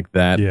compliment like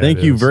that? Yeah,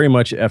 thank you very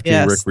much,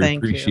 FJ Rick. We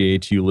thank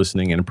appreciate you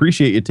listening and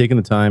appreciate you taking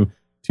the time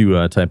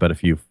to type out a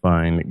few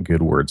fine,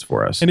 good words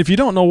for us. And if you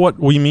don't know what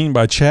we mean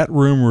by chat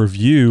room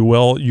review,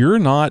 well, you're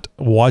not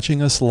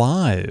watching us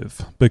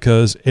live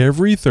because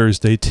every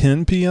Thursday,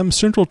 10 p.m.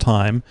 Central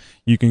Time,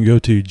 you can go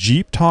to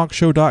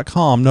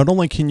JeepTalkShow.com. Not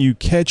only can you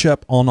catch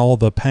up on all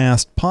the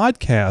past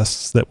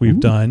podcasts that we've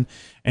done,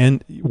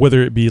 and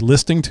whether it be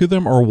listening to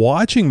them or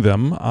watching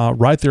them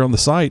right there on the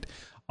site,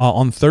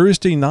 on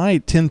Thursday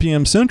night, 10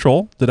 p.m.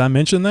 Central, did I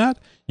mention that?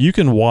 You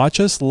can watch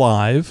us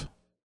live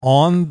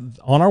on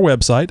our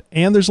website,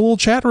 and there's a little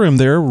chat room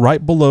there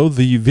right below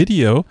the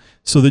video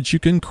so that you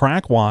can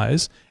crack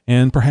wise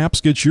and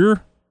perhaps get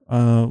your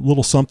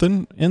little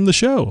something in the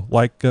show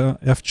like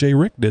FJ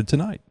Rick did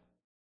tonight.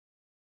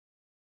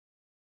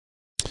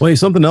 Well, hey,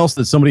 something else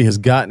that somebody has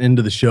gotten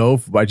into the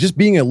show by just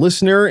being a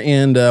listener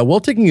and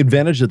taking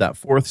advantage of that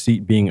fourth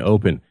seat being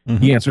open.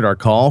 Mm-hmm. He answered our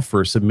call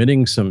for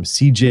submitting some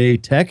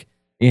CJ Tech,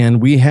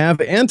 and we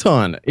have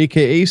Anton,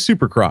 aka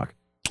Super Croc,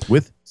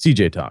 with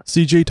CJ Talk.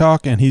 CJ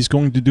Talk, and he's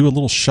going to do a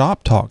little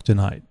shop talk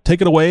tonight. Take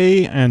it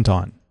away,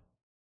 Anton.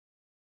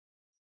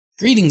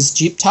 Greetings,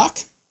 Jeep Talk.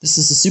 This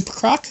is the Super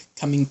Croc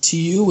coming to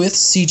you with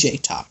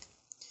CJ Talk.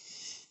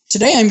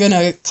 Today I'm going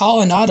to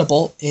call an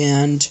audible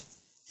and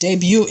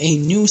debut a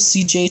new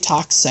CJ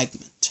Talk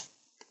segment.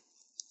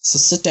 So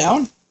sit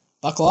down,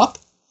 buckle up,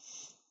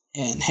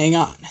 and hang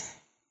on.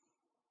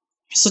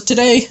 So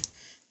today,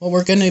 what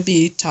we're going to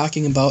be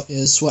talking about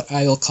is what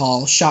I will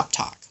call shop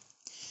talk.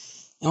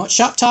 And what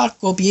Shop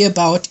Talk will be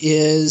about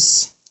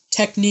is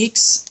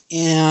techniques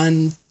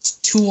and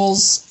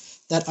tools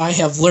that I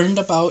have learned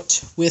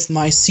about with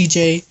my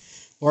CJ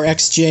or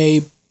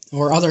XJ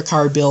or other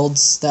car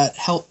builds that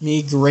help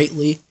me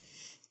greatly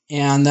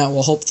and that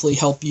will hopefully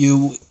help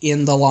you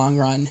in the long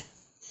run.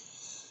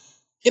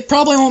 It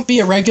probably won't be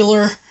a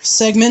regular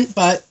segment,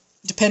 but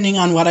depending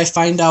on what I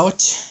find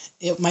out,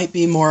 it might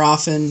be more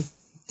often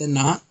than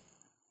not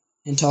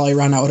until I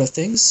run out of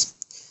things,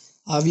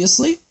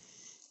 obviously.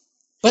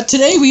 But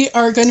today we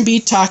are going to be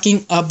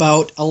talking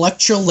about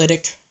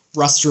electrolytic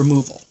rust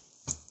removal,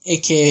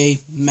 aka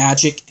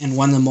magic, and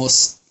one of the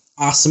most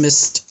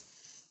awesomest,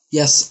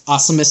 yes,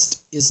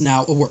 awesomest is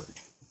now a word,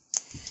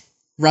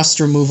 rust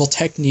removal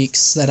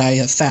techniques that I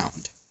have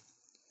found.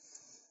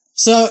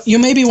 So you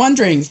may be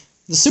wondering,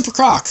 the Super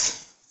Croc,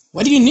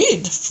 what do you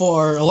need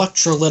for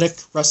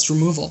electrolytic rust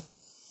removal?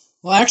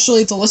 Well,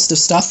 actually, the list of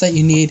stuff that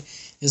you need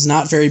is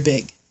not very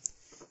big.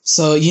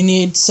 So you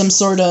need some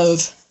sort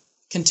of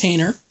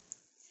container,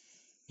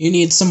 you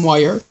need some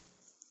wire,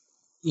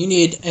 you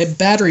need a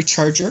battery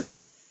charger,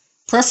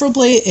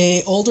 preferably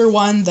a older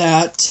one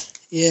that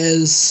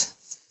is,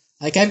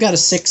 like I've got a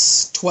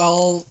 6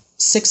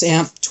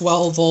 amp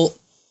 12 volt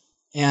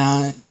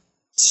and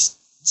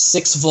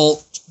 6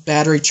 volt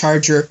battery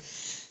charger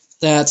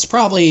that's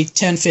probably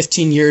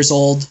 10-15 years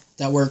old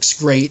that works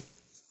great.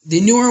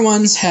 The newer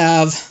ones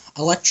have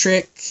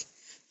electric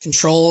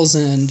controls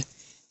and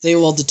they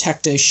will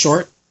detect a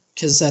short,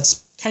 because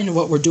that's kind of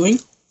what we're doing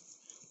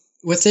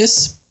with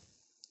this,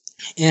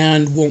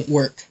 and won't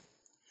work.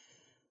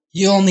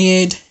 You'll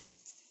need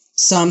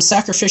some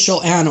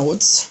sacrificial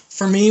anodes.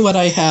 For me, what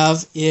I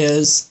have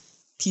is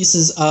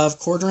pieces of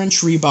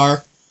 1/4-inch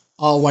rebar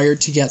all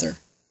wired together.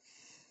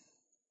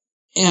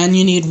 And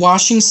you need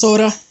washing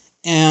soda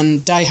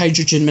and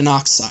dihydrogen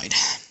monoxide.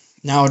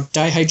 Now,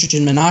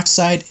 dihydrogen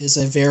monoxide is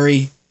a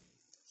very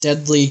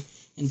deadly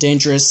and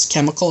dangerous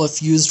chemical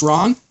if used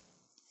wrong,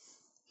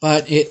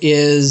 but it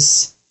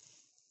is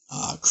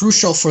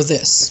crucial for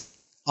this.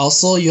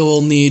 Also,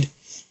 you'll need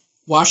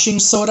washing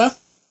soda,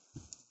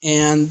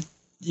 and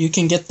you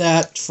can get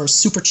that for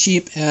super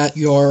cheap at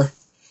your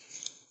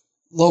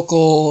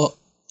local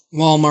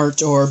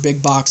Walmart or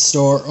big box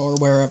store or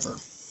wherever.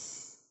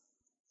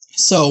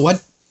 So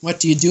what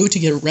do you do to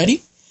get it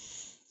ready?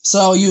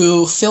 So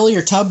you fill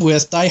your tub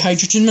with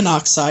dihydrogen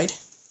monoxide,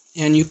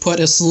 and you put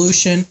a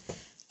solution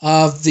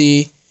of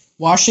the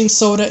washing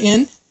soda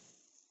in,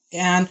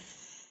 and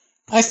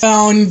I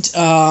found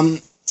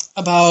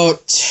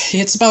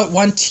it's about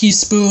 1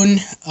 teaspoon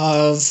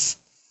of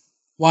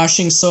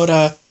washing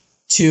soda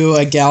to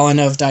a gallon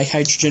of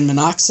dihydrogen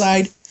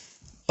monoxide,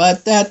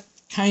 but that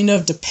kind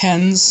of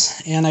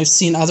depends, and I've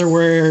seen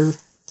other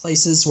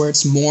places where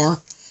it's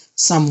more,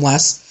 some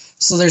less,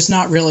 so there's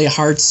not really a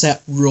hard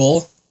set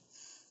rule.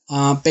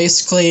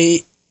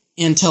 Basically,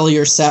 until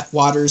your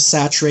water is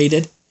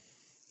saturated,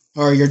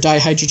 or your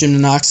dihydrogen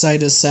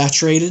monoxide is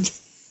saturated.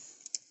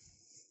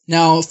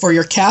 Now, for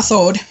your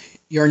cathode,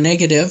 your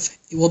negative,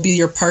 it will be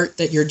your part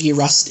that you're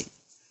derusting.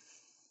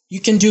 You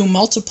can do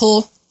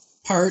multiple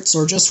parts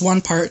or just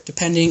one part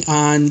depending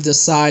on the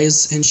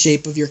size and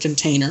shape of your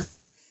container.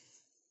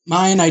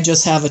 Mine, I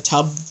just have a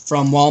tub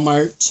from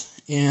Walmart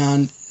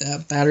and a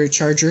battery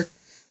charger,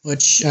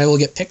 which I will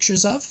get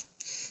pictures of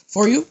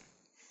for you.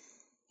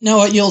 Now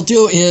what you'll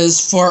do is,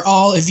 for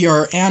all of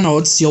your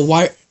anodes, you'll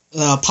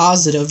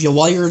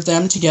wire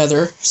them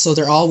together so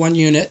they're all one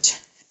unit,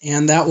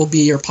 and that will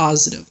be your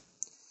positive.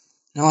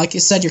 Now, like I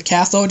said, your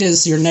cathode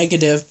is your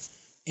negative,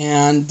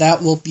 and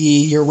that will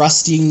be your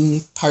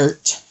rusting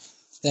part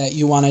that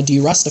you want to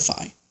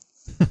derustify.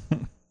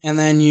 And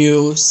then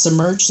you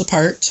submerge the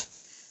part,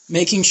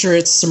 making sure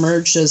it's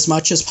submerged as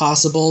much as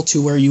possible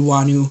to where you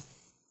want to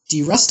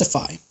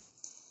derustify.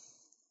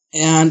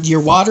 And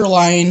your water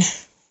line,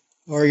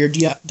 or your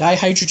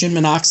dihydrogen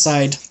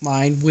monoxide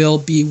line, will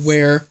be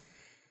where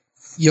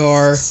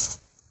your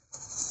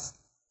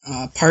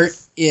part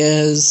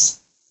is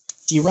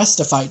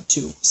derustified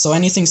to. So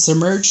anything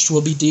submerged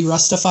will be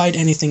derustified,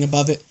 anything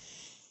above it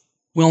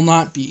will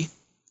not be.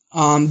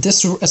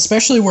 This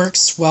especially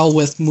works well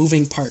with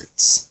moving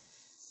parts,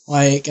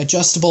 like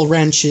adjustable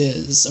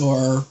wrenches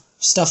or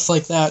stuff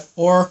like that,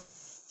 or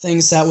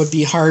things that would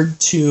be hard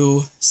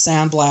to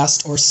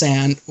sandblast or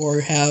sand or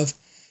have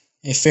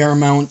a fair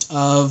amount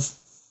of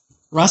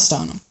rust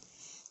on them.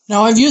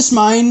 Now, I've used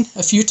mine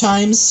a few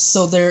times,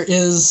 so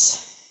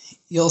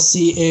you'll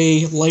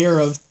see a layer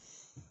of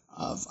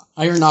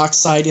iron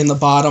oxide in the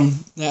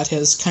bottom that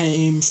has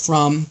came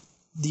from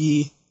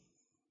the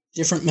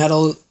different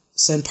metals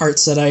and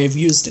parts that I have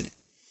used in it.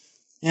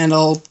 And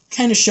I'll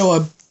kind of show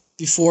a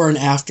before and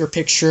after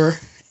picture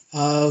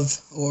of,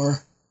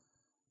 or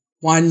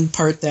one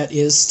part that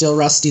is still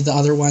rusty, the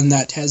other one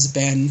that has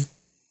been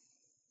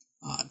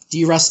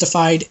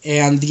derustified,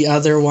 and the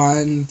other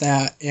one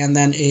and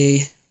then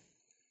a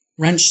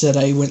wrench that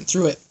I went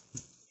through it.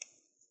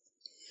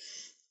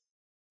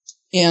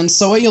 And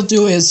so what you'll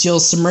do is you'll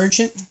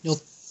submerge it,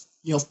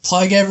 you'll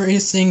plug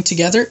everything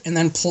together, and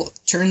then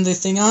turn the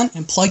thing on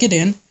and plug it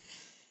in.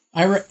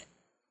 I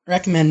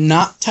recommend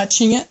not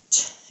touching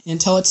it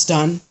until it's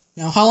done.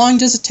 Now, how long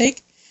does it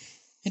take?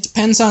 It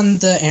depends on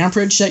the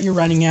amperage that you're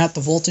running at,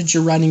 the voltage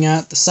you're running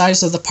at, the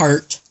size of the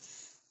part,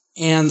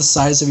 and the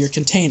size of your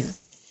container.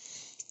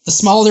 The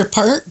smaller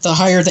part, the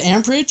higher the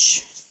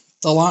amperage,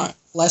 the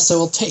less it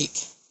will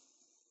take.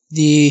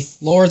 The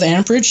lower the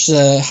amperage,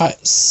 the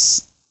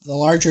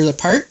larger the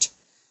part,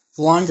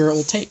 the longer it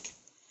will take.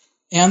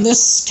 And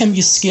this can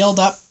be scaled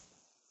up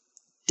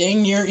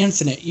dang near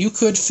infinite. You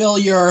could fill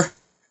your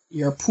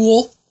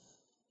pool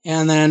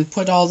and then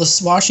put all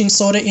this washing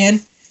soda in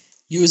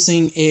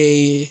using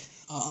a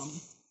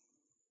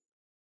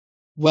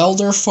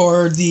welder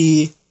for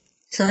the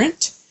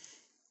current,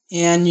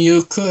 and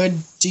you could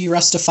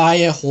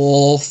de-rustify a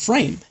whole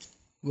frame,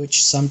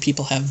 which some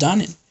people have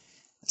done, and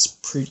that's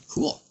pretty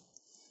cool.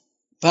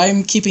 But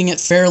I'm keeping it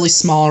fairly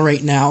small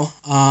right now,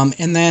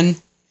 and then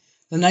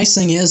the nice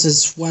thing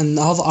is when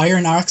all the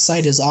iron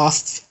oxide is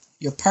off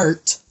your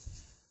part,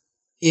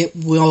 it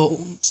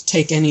won't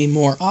take any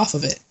more off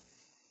of it.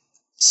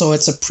 So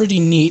it's a pretty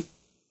neat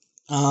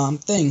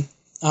thing.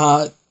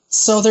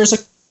 So there's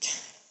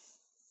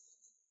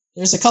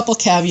a couple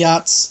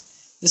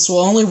caveats. This will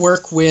only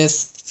work with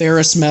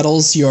ferrous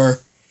metals,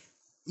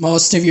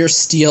 most of your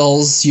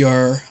steels,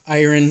 your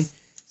iron,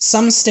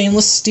 some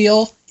stainless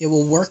steel it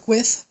will work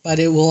with, but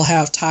it will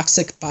have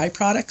toxic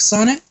byproducts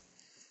on it.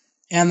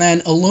 And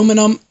then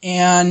aluminum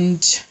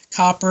and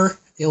copper,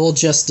 it will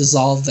just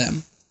dissolve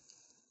them.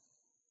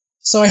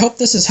 So I hope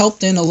this has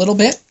helped in a little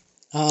bit.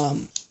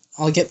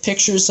 I'll get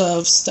pictures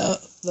of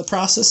the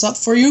process up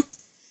for you.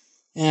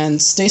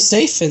 And stay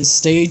safe and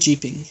stay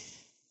jeeping.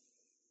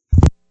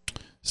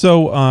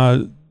 So,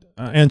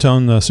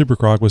 Anton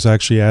Supercroc was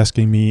actually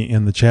asking me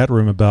in the chat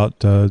room about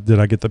did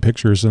I get the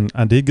pictures, and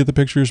I did get the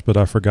pictures, but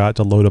I forgot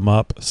to load them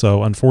up.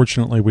 So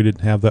unfortunately, we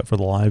didn't have that for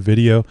the live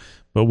video,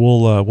 but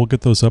we'll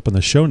get those up in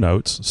the show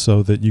notes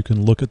so that you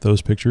can look at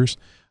those pictures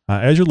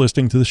as you're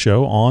listening to the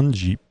show on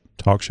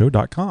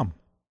JeepTalkShow.com.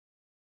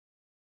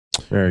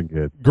 Very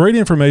good. Great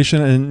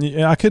information,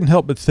 and I couldn't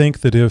help but think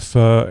that if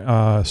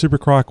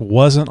Supercroc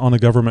wasn't on the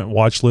government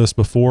watch list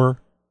before,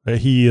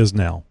 he is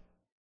now.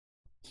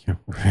 Yeah,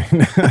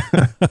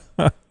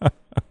 right.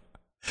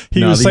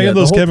 He was saying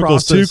those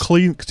chemicals too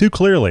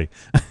clearly.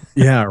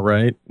 Yeah,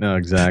 right. No,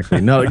 exactly.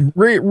 No,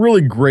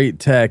 really great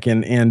tech,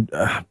 and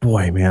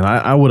boy, man,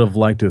 I would have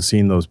liked to have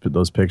seen those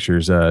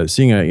pictures.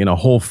 Seeing a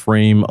whole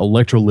frame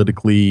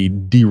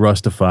electrolytically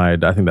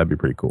de-rustified, I think that'd be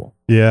pretty cool.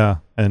 Yeah,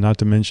 and not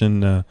to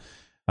mention.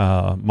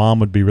 Mom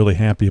would be really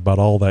happy about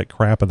all that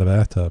crap in the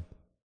bathtub.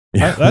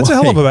 Yeah, that's a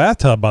hell of a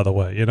bathtub, by the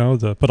way,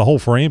 to put a whole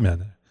frame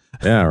in it.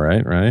 Yeah,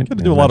 right. Got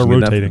to do a lot of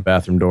rotating. The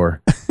bathroom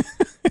door.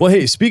 Well,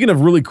 hey, speaking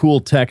of really cool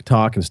tech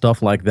talk and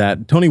stuff like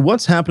that, Tony,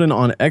 what's happening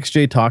on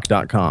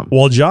xjtalk.com?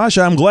 Well, Josh,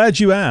 I'm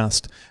glad you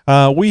asked.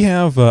 We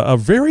have a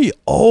very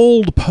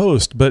old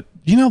post, but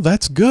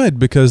that's good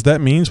because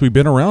that means we've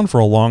been around for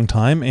a long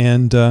time,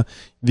 and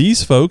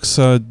these folks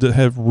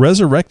have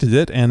resurrected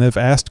it and have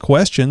asked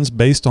questions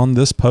based on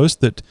this post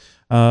that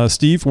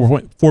Steve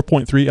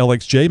 4.3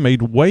 LXJ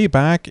made way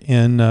back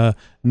in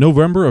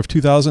November of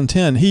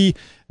 2010. He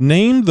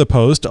named the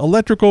post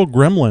Electrical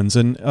Gremlins,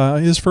 and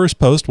his first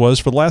post was,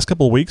 for the last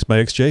couple of weeks, my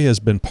XJ has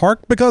been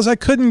parked because I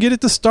couldn't get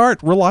it to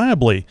start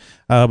reliably.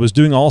 It was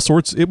doing all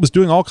sorts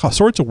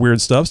of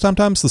weird stuff.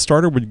 Sometimes the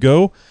starter would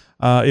go,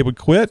 it would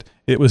quit.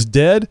 It was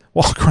dead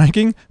while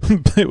cranking.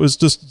 It was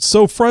just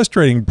so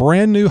frustrating.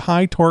 Brand new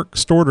high torque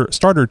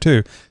starter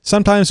too.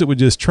 Sometimes it would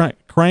just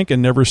crank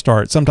and never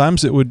start.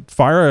 Sometimes it would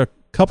fire a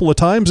couple of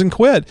times and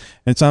quit,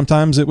 and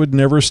sometimes it would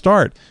never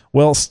start.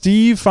 Well,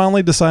 Steve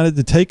finally decided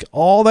to take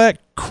all that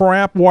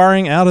crap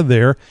wiring out of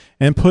there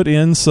and put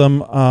in some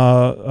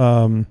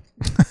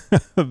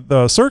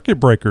the circuit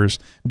breakers,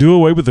 do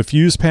away with the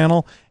fuse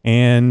panel,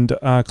 and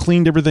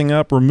cleaned everything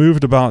up,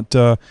 removed about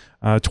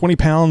 20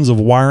 pounds of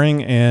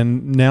wiring,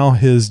 and now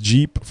his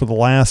Jeep for the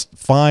last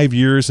 5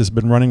 years has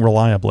been running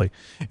reliably.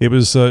 It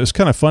was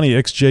kind of funny.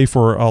 XJ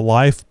for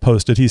Life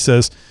posted, he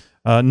says,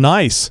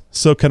 nice.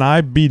 So can I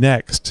be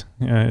next?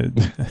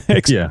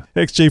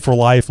 XJ for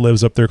Life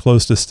lives up there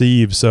close to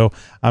Steve, so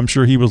I'm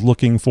sure he was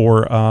looking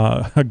for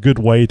a good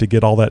way to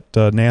get all that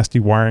nasty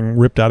wiring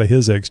ripped out of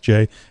his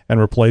XJ and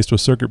replaced with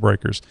circuit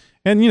breakers.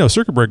 And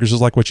circuit breakers is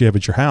like what you have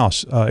at your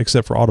house,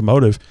 except for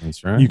automotive.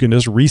 That's right. You can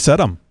just reset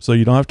them, so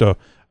you don't have to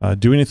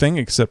do anything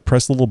except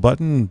press the little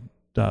button,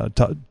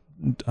 toggle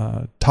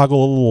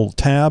a little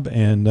tab,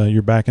 and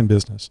you're back in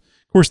business.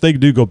 Of course, they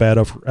do go bad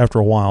after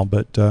a while,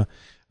 but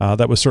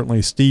that was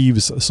certainly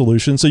Steve's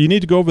solution. So you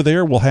need to go over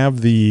there. We'll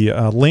have the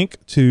link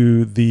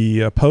to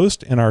the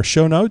post in our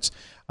show notes.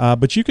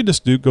 But you can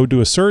just go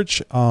do a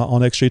search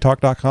on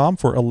xjtalk.com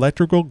for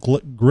Electrical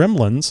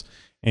Gremlins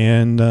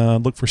and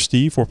look for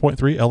Steve 4.3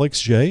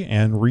 LXJ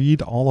and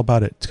read all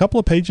about it. A couple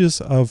of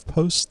pages of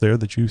posts there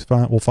that you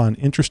will find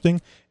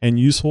interesting and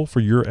useful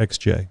for your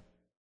XJ.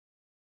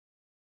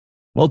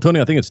 Well, Tony,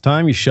 I think it's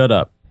time you shut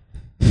up.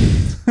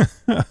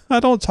 I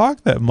don't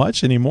talk that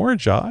much anymore,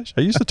 Josh.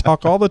 I used to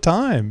talk all the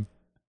time.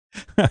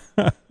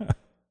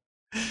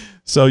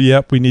 So,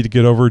 yep, we need to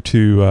get over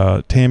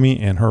to Tammy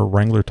and her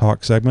Wrangler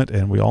Talk segment,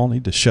 and we all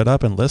need to shut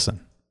up and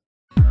listen.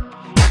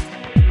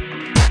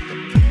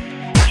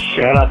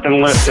 Shut up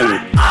and listen.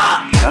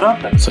 Shut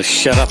up. So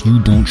shut up.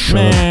 You don't shut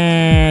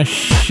up.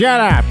 Shut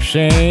up,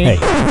 say.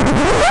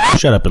 Hey,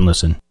 shut up and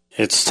listen.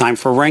 It's time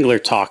for Wrangler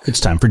Talk. It's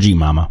time for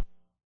G-Mama.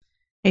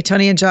 Hey,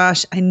 Tony and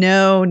Josh, I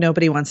know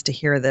nobody wants to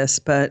hear this,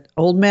 but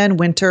Old Man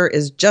Winter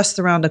is just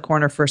around the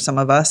corner for some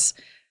of us.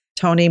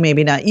 Tony,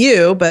 maybe not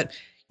you, but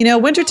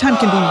wintertime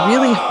can be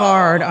really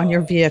hard on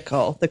your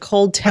vehicle. The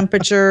cold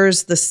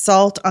temperatures, the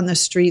salt on the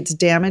streets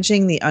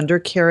damaging the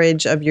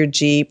undercarriage of your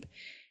Jeep,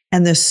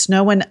 and the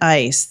snow and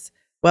ice.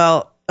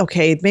 Well,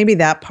 okay, maybe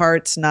that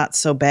part's not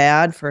so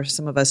bad for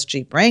some of us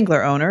Jeep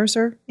Wrangler owners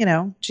or,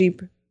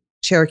 Jeep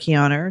Cherokee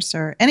owners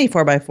or any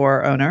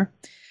 4x4 owner.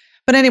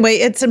 But anyway,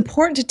 it's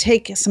important to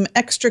take some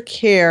extra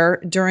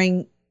care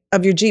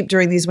of your Jeep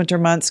during these winter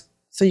months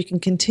so you can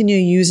continue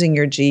using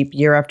your Jeep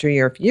year after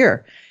year after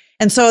year.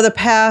 And so the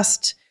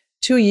past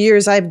 2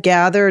 years, I've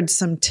gathered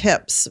some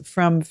tips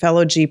from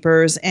fellow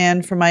Jeepers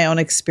and from my own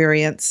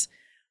experience,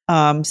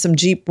 some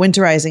Jeep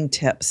winterizing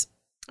tips.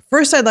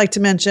 First, I'd like to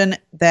mention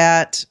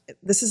that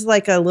this is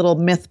like a little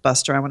myth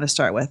buster I want to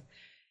start with.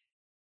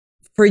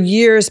 For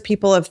years,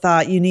 people have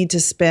thought you need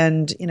to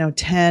spend,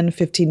 10,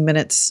 15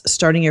 minutes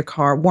starting your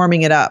car,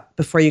 warming it up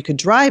before you could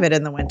drive it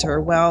in the winter.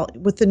 Well,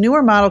 with the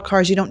newer model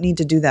cars, you don't need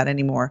to do that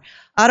anymore.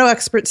 Auto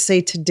experts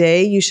say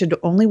today you should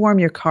only warm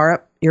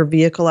your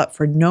vehicle up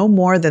for no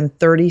more than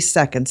 30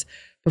 seconds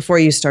before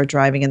you start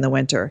driving in the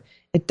winter.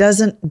 It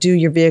doesn't do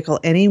your vehicle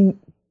any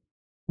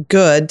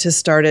good to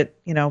start it,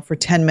 for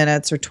 10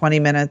 minutes or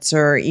 20 minutes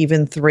or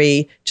even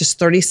 3, just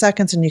 30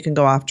 seconds and you can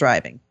go off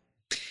driving.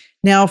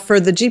 Now, for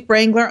the Jeep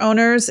Wrangler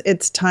owners,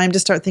 it's time to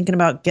start thinking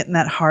about getting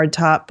that hard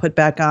top put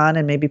back on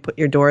and maybe put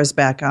your doors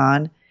back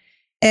on.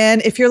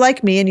 And if you're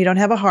like me and you don't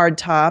have a hard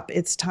top,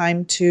 it's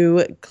time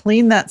to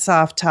clean that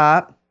soft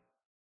top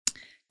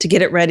to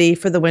get it ready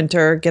for the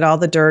winter, get all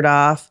the dirt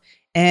off.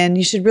 And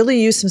you should really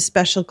use some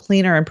special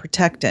cleaner and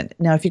protectant.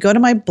 Now, if you go to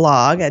my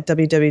blog at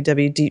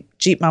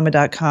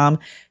www.jeepmama.com,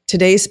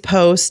 today's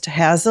post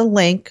has a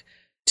link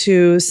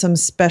to some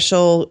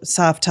special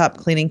soft top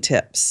cleaning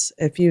tips.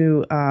 If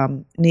you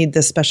need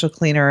the special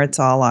cleaner, it's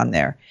all on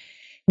there.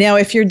 Now,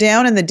 if you're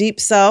down in the deep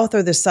south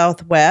or the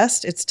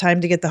southwest, it's time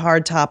to get the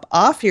hard top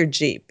off your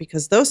Jeep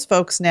because those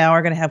folks now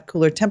are going to have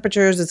cooler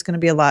temperatures. It's going to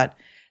be a lot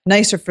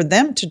nicer for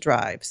them to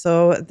drive.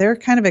 So they're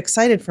kind of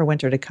excited for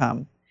winter to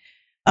come.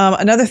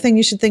 Another thing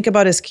you should think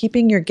about is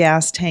keeping your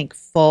gas tank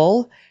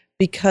full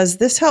because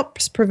this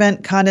helps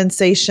prevent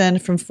condensation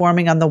from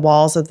forming on the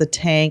walls of the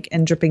tank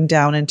and dripping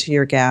down into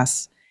your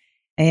gas.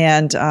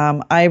 And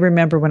I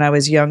remember when I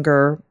was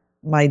younger,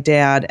 my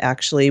dad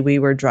we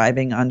were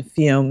driving on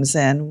fumes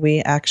and we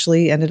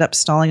actually ended up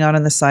stalling out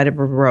on the side of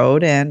a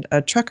road and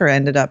a trucker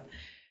ended up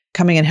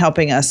coming and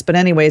helping us. But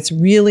anyway, it's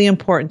really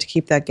important to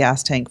keep that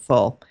gas tank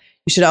full.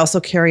 You should also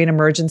carry an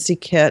emergency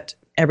kit,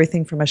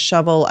 everything from a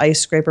shovel,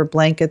 ice scraper,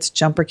 blankets,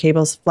 jumper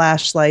cables,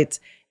 flashlights,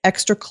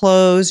 extra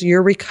clothes,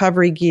 your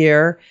recovery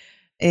gear,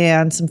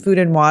 and some food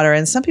and water.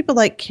 And some people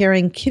like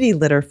carrying kitty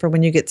litter for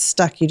when you get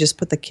stuck. You just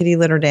put the kitty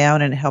litter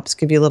down and it helps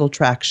give you a little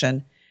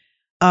traction.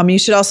 You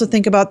should also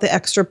think about the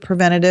extra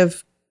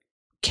preventative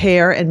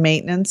care and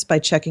maintenance by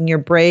checking your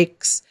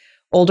brakes.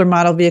 Older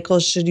model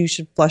vehicles, you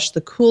should flush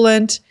the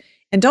coolant.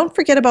 And don't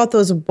forget about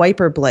those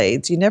wiper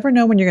blades. You never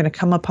know when you're going to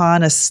come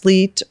upon a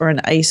sleet or an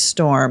ice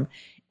storm.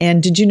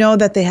 And did you know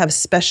that they have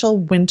special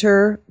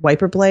winter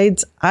wiper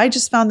blades? I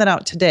just found that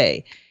out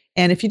today.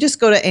 And if you just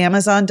go to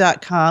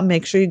Amazon.com,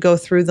 make sure you go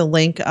through the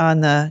link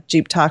on the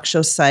Jeep Talk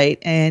Show site.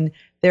 And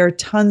there are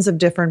tons of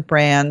different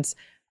brands.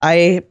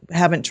 I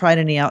haven't tried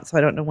any out, so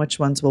I don't know which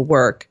ones will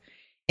work.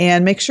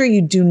 And make sure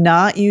you do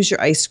not use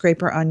your ice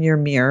scraper on your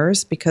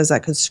mirrors because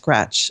that could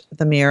scratch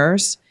the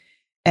mirrors.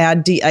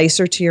 Add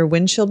de-icer to your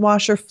windshield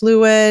washer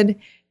fluid.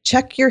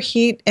 Check your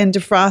heat and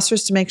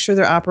defrosters to make sure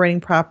they're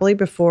operating properly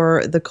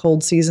before the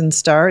cold season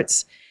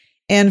starts.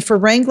 And for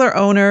Wrangler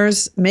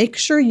owners, make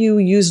sure you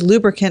use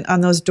lubricant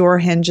on those door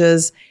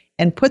hinges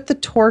and put the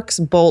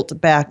Torx bolt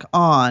back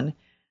on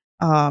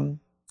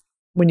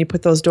when you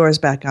put those doors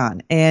back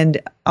on.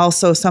 And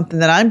also something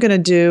that I'm going to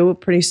do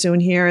pretty soon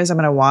here is I'm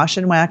going to wash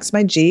and wax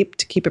my Jeep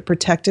to keep it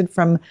protected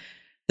from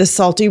the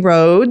salty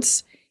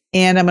roads.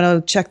 And I'm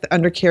going to check the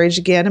undercarriage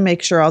again and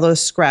make sure all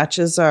those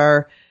scratches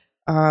are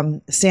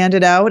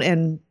sanded out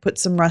and put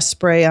some rust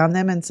spray on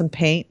them and some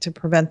paint to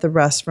prevent the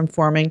rust from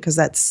forming because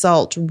that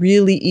salt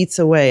really eats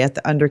away at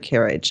the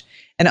undercarriage.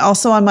 And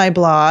also on my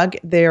blog,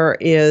 there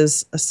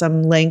is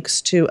some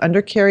links to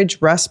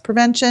undercarriage rust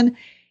prevention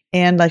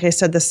and, like I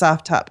said, the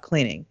soft top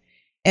cleaning.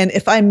 And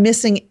if I'm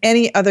missing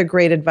any other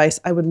great advice,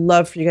 I would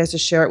love for you guys to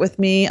share it with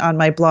me on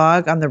my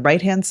blog. On the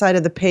right-hand side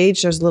of the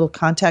page, there's a little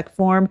contact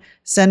form.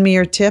 Send me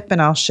your tip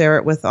and I'll share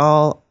it with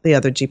all the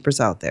other Jeepers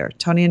out there.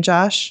 Tony and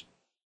Josh?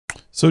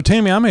 So,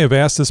 Tammy, I may have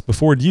asked this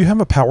before. Do you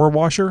have a power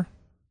washer?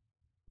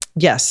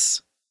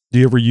 Yes. Do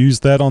you ever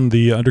use that on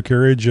the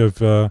undercarriage of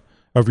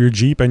your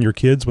Jeep and your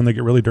kids when they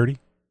get really dirty?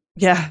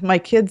 Yeah, my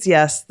kids,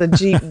 yes. The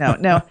Jeep,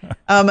 no.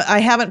 I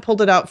haven't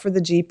pulled it out for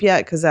the Jeep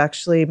yet because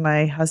actually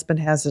my husband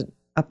has it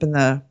up in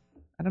the,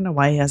 I don't know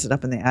why he has it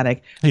up in the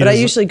attic. But I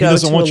usually go to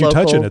a local. He doesn't want you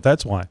touching it,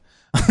 that's why.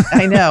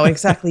 I know,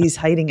 exactly. He's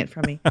hiding it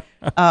from me.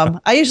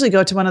 I usually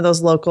go to one of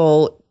those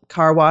local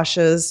car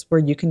washes where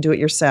you can do it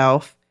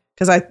yourself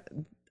because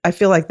I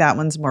feel like that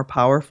one's more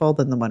powerful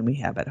than the one we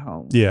have at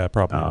home. Yeah,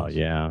 probably. Oh,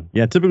 yeah.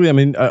 Yeah, typically, I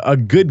mean, a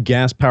good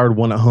gas-powered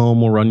one at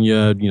home will run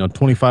you,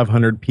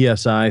 2,500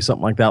 PSI,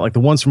 something like that. Like the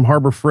ones from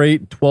Harbor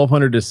Freight,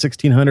 1,200 to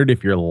 1,600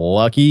 if you're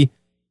lucky.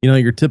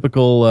 Your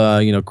typical,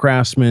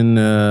 Craftsman,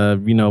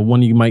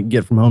 one you might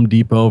get from Home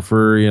Depot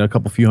for,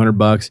 a few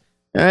 $100.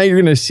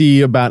 you're going to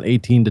see about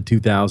 18 to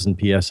 2,000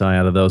 PSI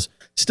out of those.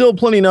 Still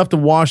plenty enough to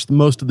wash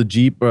most of the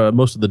Jeep,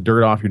 most of the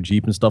dirt off your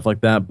Jeep and stuff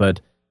like that.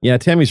 But yeah,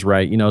 Tammy's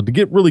right.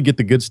 To really get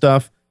the good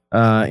stuff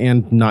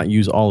and not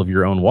use all of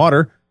your own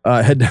water,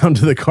 head down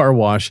to the car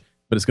wash.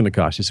 But it's going to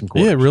cost you some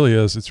quarters. Yeah, it really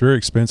is. It's very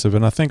expensive,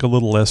 and I think a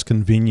little less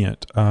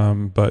convenient.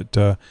 But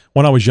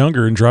when I was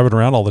younger and driving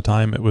around all the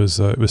time, it was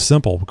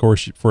simple. Of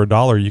course, for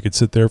 $1, you could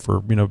sit there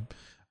for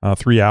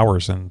 3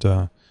 hours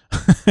and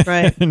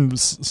right. and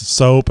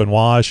soap and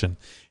wash, and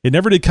it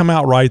never did come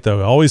out right though.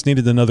 I always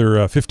needed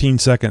another 15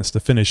 seconds to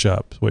finish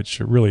up, which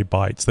really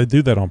bites. They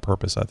do that on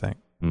purpose, I think.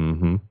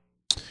 Mm-hmm.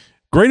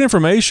 Great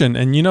information,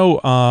 and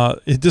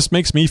it just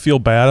makes me feel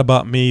bad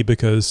about me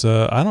because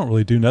I don't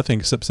really do nothing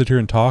except sit here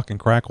and talk and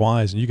crack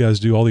wise, and you guys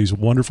do all these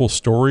wonderful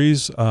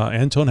stories.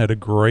 Anton had a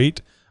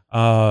great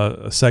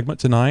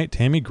segment tonight.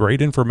 Tammy,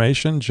 great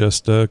information.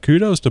 Just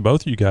kudos to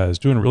both of you guys,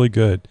 doing really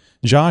good.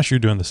 Josh, you're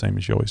doing the same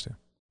as you always do.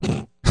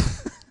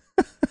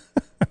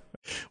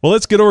 Well,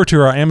 let's get over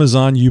to our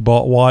Amazon You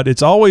Bought What.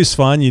 It's always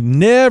fun. You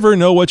never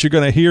know what you're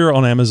going to hear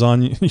on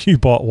Amazon You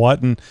Bought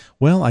What, and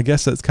well, I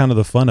guess that's kind of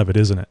the fun of it,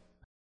 isn't it?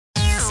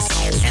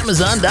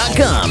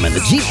 Amazon.com and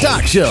the Jeep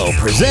Talk Show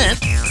present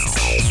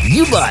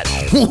You Bought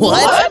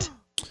What?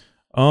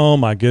 Oh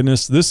my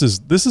goodness, this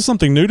is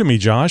something new to me,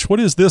 Josh. What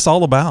is this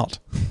all about?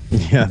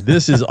 Yeah,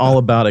 this is all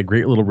about a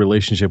great little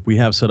relationship we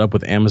have set up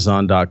with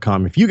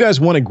Amazon.com. If you guys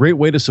want a great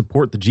way to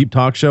support the Jeep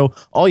Talk Show,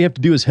 all you have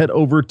to do is head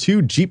over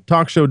to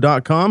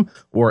JeepTalkShow.com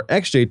or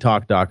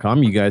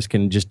XJTalk.com. You guys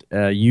can just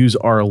use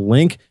our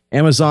link,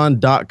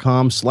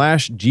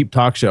 Amazon.com/Jeep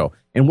Talk Show.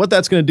 And what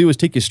that's going to do is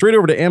take you straight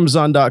over to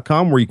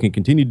Amazon.com, where you can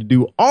continue to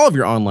do all of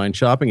your online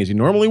shopping as you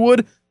normally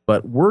would,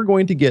 but we're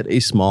going to get a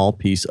small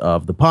piece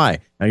of the pie.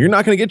 Now, you're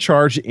not going to get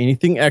charged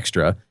anything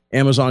extra.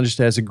 Amazon just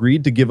has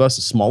agreed to give us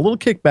a small little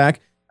kickback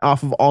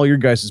off of all your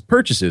guys'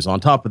 purchases. On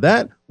top of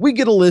that, we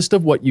get a list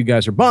of what you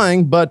guys are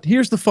buying, but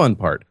here's the fun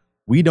part.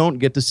 We don't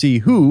get to see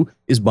who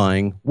is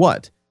buying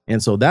what.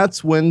 And so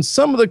that's when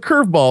some of the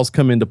curveballs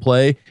come into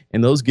play,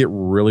 and those get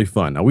really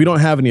fun. Now, we don't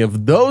have any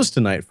of those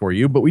tonight for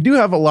you, but we do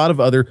have a lot of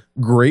other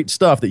great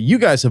stuff that you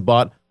guys have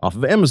bought off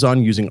of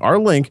Amazon using our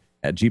link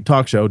at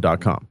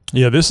JeepTalkShow.com.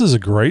 Yeah, this is a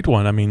great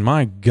one. I mean,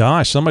 my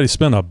gosh, somebody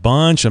spent a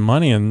bunch of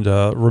money and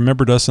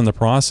remembered us in the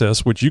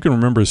process, which you can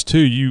remember us too.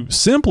 You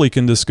simply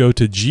can just go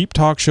to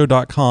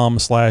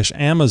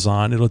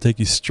JeepTalkShow.com/Amazon. It'll take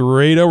you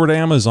straight over to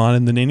Amazon,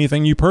 and then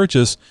anything you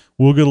purchase,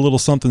 we'll get a little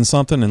something.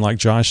 And like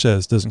Josh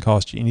says, doesn't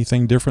cost you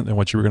anything different than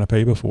what you were going to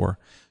pay before.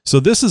 So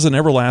this is an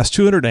Everlast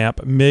 200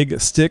 amp MIG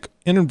stick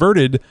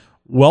inverted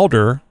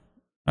welder.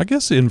 I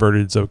guess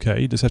inverted is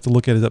okay. You just have to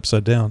look at it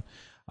upside down.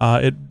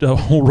 It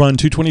will run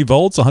 220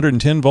 volts,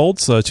 110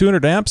 volts,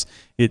 200 amps.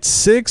 It's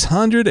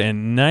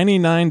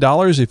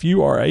 $699. If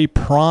you are a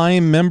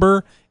Prime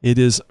member, it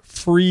is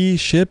free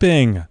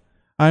shipping.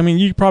 I mean,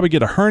 you could probably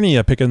get a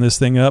hernia picking this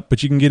thing up,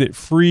 but you can get it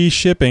free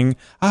shipping.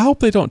 I hope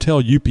they don't tell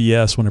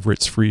UPS whenever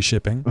it's free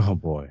shipping. Oh,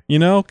 boy.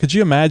 Could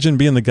you imagine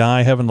being the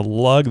guy having to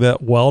lug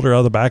that welder out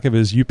of the back of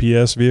his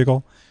UPS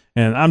vehicle?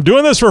 And I'm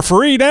doing this for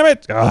free, damn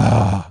it.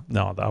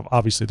 No,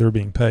 obviously they're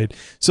being paid.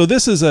 So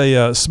this is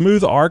a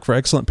smooth arc for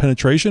excellent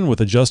penetration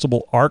with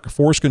adjustable arc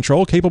force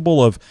control,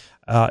 capable of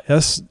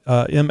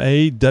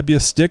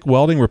SMAW stick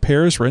welding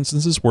repairs for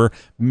instances where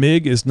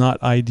MIG is not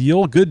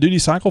ideal. Good duty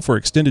cycle for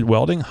extended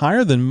welding,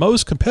 higher than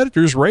most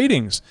competitors'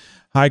 ratings.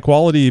 High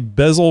quality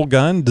bezel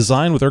gun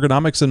designed with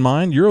ergonomics in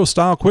mind. Euro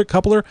style quick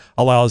coupler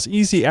allows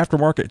easy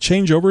aftermarket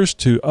changeovers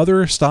to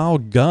other style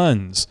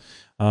guns.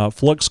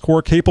 Flux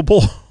core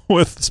capable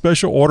with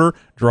special order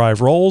drive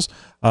rolls,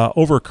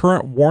 over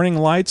current warning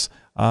lights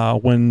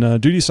when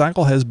duty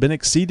cycle has been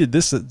exceeded.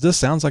 This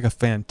sounds like a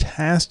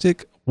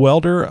fantastic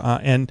welder,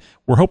 and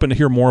we're hoping to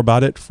hear more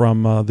about it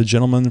from the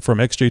gentleman from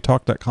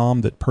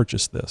xjtalk.com that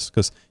purchased this,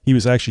 because he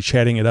was actually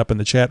chatting it up in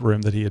the chat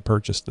room that he had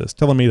purchased this,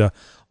 telling me to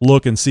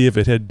look and see if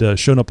it had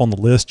shown up on the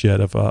list yet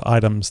of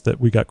items that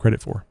we got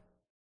credit for.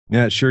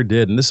 Yeah, it sure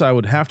did. And this, I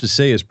would have to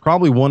say, is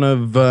probably one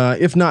of,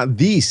 if not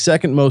the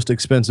second most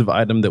expensive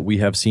item that we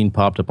have seen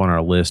popped up on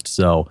our list.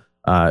 So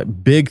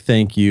big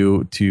thank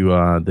you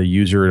to the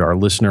user, our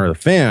listener, the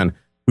fan,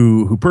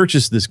 who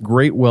purchased this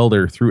great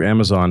welder through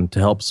Amazon to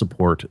help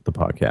support the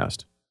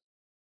podcast.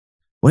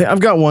 Well, I've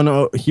got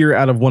one here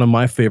out of one of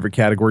my favorite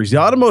categories, the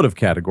automotive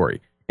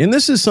category. And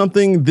this is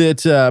something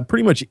that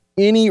pretty much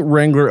any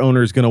Wrangler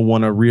owner is going to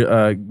want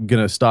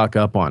to stock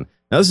up on.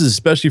 Now, this is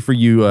especially for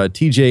you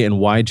TJ and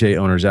YJ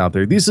owners out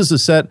there. This is a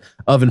set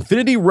of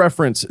Infinity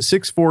Reference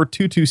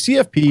 6422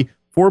 CFP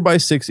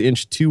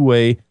 4x6-inch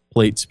two-way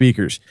plate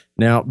speakers.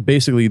 Now,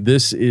 basically,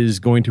 this is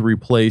going to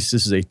replace,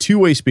 this is a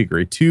two-way speaker,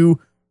 a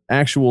two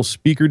actual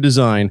speaker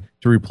design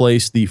to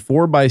replace the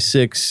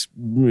 4x6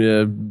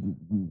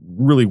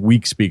 really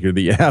weak speaker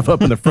that you have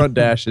up in the front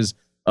dashes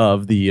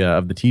of the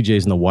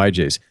TJs and the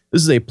YJs.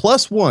 This is a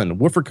 +1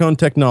 woofer cone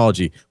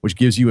technology, which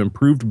gives you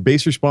improved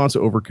bass response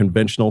over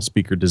conventional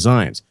speaker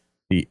designs.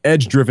 The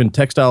edge-driven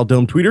textile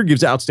dome tweeter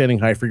gives outstanding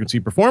high-frequency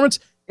performance,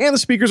 and the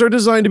speakers are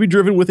designed to be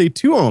driven with a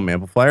 2-ohm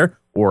amplifier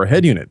or a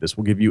head unit. This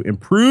will give you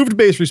improved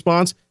bass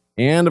response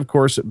and, of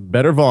course,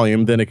 better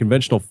volume than a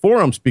conventional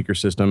 4-ohm speaker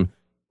system.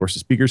 Of course, the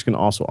speakers can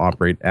also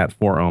operate at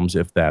 4 ohms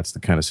if that's the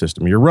kind of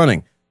system you're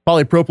running.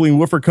 Polypropylene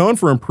woofer cone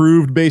for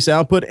improved bass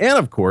output and,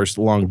 of course,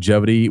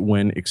 longevity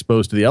when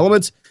exposed to the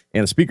elements.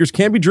 And the speakers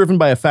can be driven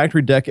by a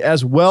factory deck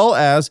as well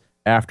as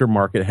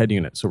aftermarket head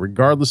unit. So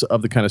regardless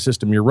of the kind of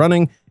system you're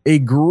running, a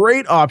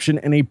great option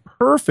and a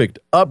perfect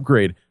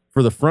upgrade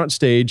for the front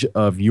stage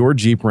of your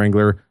Jeep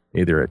Wrangler,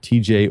 either a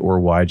TJ or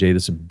YJ.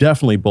 This will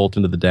definitely bolt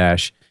into the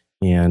dash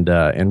and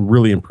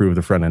really improve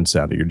the front end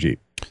sound of your Jeep.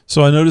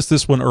 So I noticed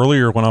this one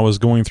earlier when I was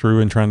going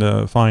through and trying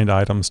to find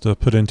items to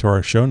put into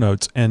our show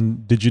notes.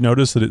 And did you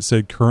notice that it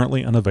said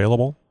currently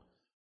unavailable?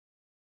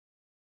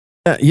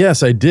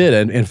 Yes, I did.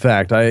 And in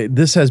fact,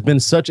 this has been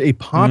such a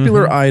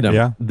popular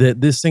item that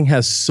this thing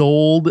has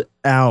sold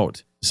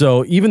out.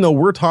 So even though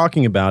we're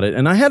talking about it,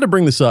 and I had to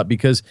bring this up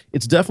because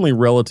it's definitely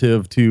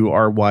relative to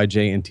our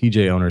YJ and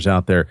TJ owners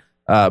out there.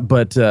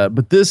 But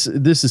this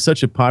is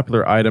such a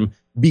popular item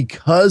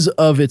because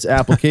of its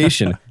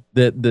application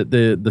that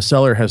the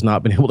seller has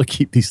not been able to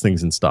keep these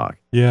things in stock.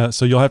 Yeah,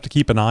 so you'll have to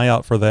keep an eye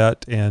out for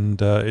that.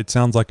 And it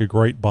sounds like a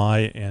great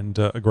buy and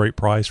a great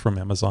price from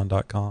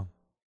Amazon.com.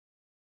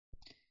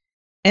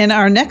 And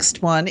our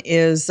next one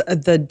is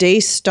the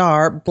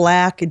Daystar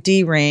Black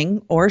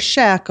D-Ring or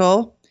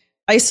Shackle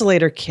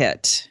Isolator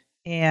Kit.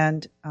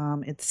 And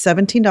it's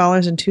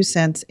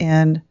 $17.02.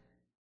 And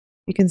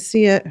you can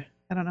see it.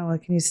 I don't know.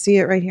 Can you see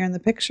it right here in the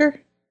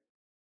picture?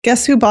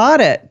 Guess who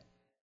bought it?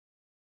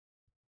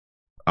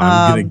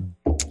 I'm going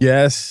to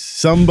guess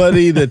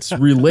somebody that's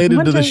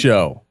related to the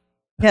show.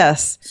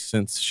 Yes.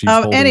 Since she's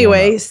holding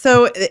anyway,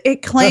 so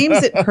it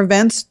claims it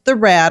prevents the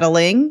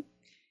rattling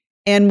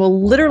and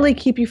will literally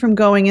keep you from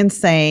going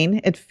insane.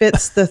 It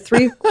fits the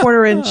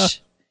 3/4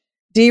 inch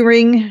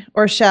D-ring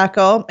or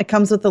shackle. It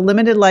comes with a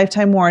limited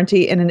lifetime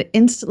warranty, and it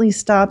instantly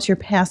stops your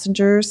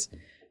passengers,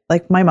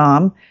 like my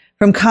mom,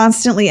 from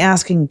constantly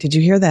asking, "Did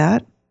you hear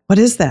that? What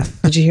is that?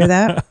 Did you hear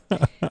that?"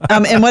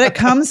 And what it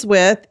comes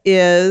with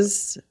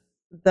is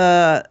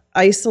the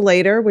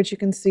isolator, which you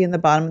can see in the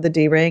bottom of the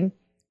D-ring,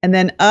 and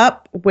then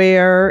up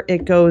where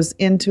it goes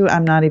into,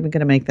 I'm not even going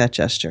to make that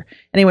gesture.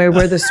 Anyway,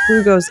 where the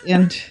screw goes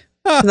into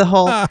the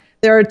hole,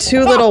 there are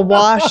 2 little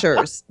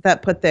washers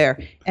that put there.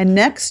 And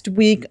next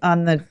week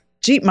on the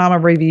Jeep Mama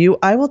review,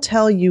 I will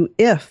tell you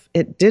if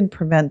it did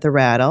prevent the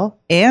rattle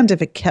and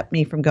if it kept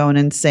me from going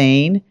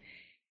insane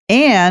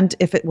and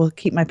if it will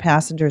keep my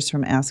passengers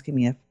from asking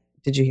me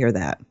did you hear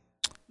that?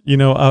 You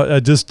know,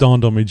 it just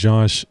dawned on me,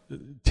 Josh,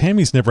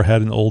 Tammy's never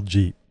had an old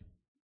Jeep.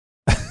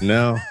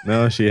 No,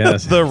 she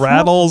hasn't. The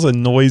rattles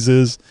and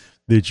noises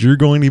that you're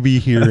going to be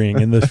hearing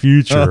in the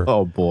future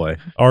oh boy,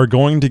 are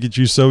going to get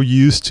you so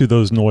used to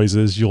those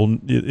noises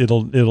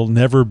it'll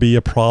never be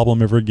a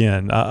problem ever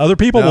again. Other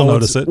people will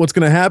notice it. What's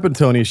going to happen,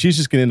 Tony, is she's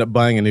just going to end up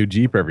buying a new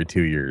Jeep every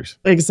 2 years.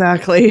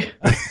 Exactly.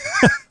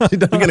 She's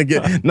not going to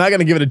give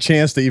it a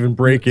chance to even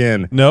break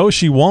in. No,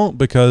 she won't,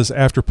 because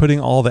after putting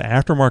all the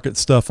aftermarket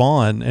stuff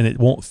on and it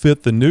won't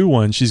fit the new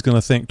one, she's going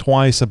to think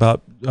twice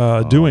about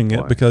doing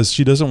it because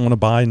she doesn't want to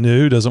buy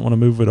new, doesn't want to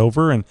move it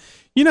over. And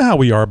you know how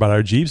we are about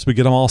our Jeeps. We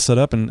get them all set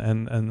up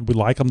and we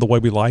like them the way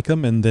we like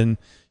them. And then,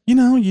 you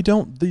know, you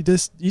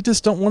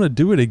just don't want to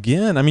do it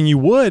again. I mean, you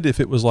would if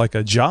it was like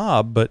a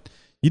job, but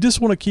you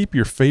just want to keep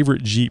your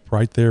favorite Jeep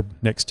right there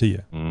next to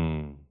you.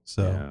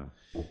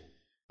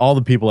 All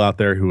the people out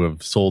there who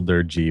have sold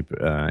their Jeep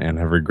and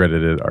have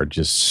regretted it are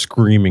just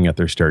screaming at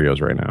their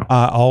stereos right now.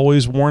 I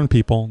always warn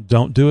people,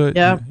 don't do it.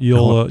 Yeah.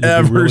 You'll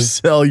ever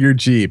sell your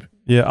Jeep.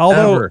 Yeah,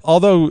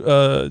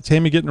 although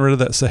Tammy getting rid of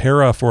that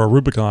Sahara for a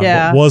Rubicon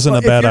wasn't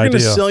a bad idea. If you're going to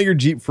sell your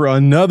Jeep for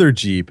another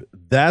Jeep,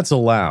 that's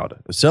allowed.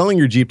 Selling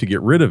your Jeep to get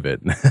rid of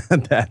it,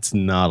 that's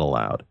not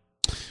allowed.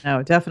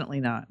 No, definitely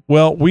not.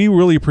 Well, we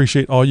really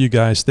appreciate all you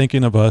guys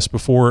thinking of us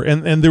before.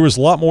 And there was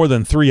a lot more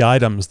than 3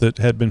 items that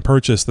had been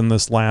purchased in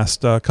this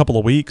last couple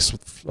of weeks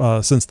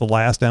since the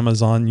last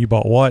Amazon You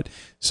Bought What.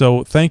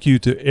 So thank you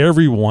to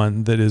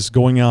everyone that is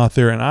going out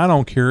there. And I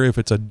don't care if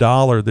it's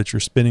 $1 that you're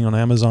spending on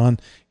Amazon.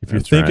 If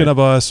you're thinking of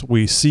us,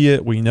 we see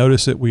it, we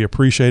notice it, we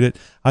appreciate it.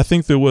 I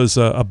think there was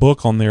a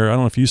book on there. I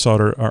don't know if you saw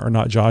it or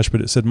not, Josh,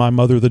 but it said My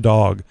Mother the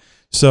Dog.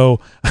 So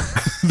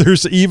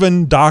there's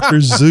even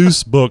Dr.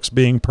 Zeus books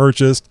being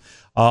purchased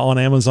on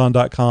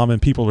Amazon.com,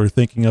 and people are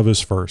thinking of us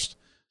first.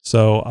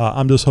 So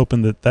I'm just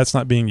hoping that that's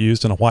not being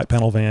used in a white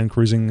panel van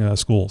cruising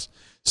schools.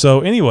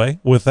 So anyway,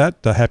 with that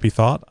happy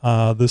thought,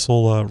 this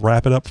will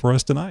wrap it up for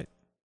us tonight.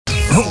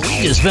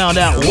 We just found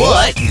out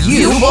what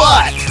you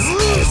bought.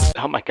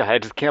 Oh my God, I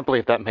just can't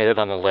believe that made it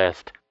on the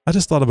list. I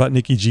just thought about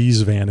Nikki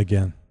G's van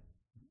again.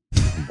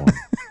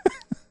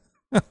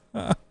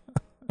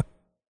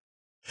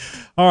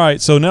 All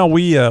right, so now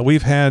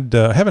we've had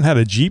haven't had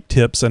a Jeep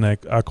tips in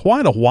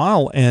quite a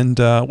while, and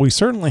we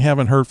certainly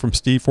haven't heard from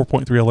Steve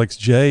 4.3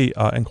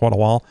 LXJ in quite a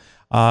while.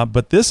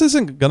 But this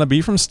isn't going to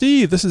be from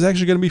Steve. This is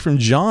actually going to be from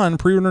John,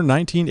 pre-runner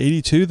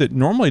 1982, that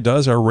normally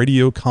does our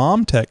Radio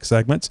Com Tech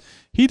segments.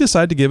 He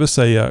decided to give us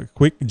a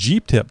quick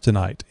Jeep tip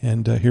tonight,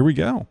 and here we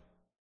go.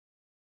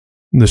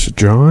 This is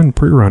John,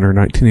 pre-runner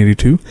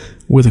 1982,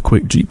 with a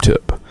quick Jeep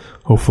tip.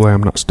 Hopefully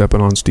I'm not stepping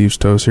on Steve's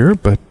toes here,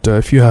 but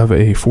if you have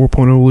a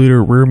 4.0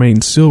 liter rear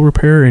main seal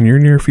repair in your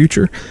near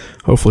future,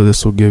 hopefully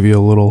this will give you a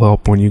little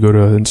help when you go to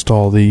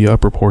install the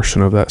upper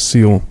portion of that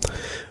seal.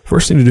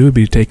 First thing to do would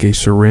be to take a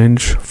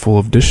syringe full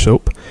of dish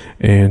soap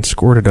and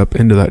squirt it up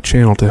into that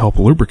channel to help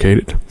lubricate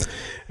it.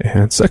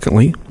 And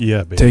secondly,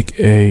 take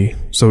a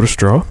soda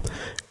straw,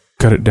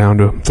 cut it down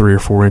to 3 or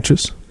 4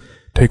 inches,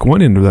 take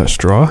one end of that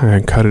straw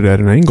and cut it at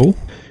an angle,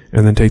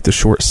 and then take the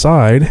short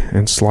side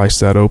and slice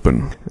that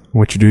open.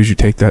 What you do is you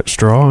take that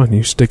straw and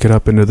you stick it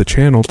up into the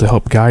channel to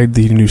help guide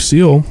the new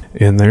seal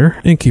in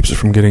there and keeps it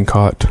from getting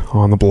caught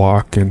on the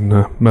block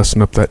and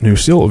messing up that new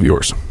seal of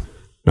yours.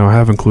 Now, I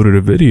have included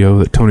a video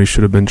that Tony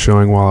should have been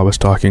showing while I was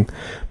talking,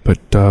 but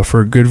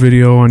for a good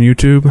video on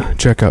YouTube,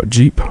 check out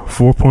Jeep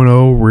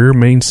 4.0 Rear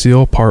Main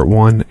Seal Part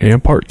 1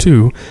 and Part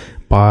 2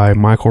 by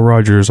Michael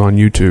Rogers on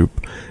YouTube.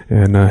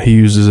 And he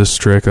uses this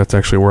trick. That's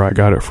actually where I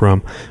got it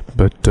from.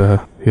 But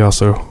he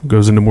also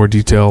goes into more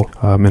detail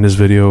in his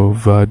video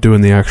of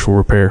doing the actual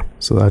repair.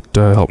 So that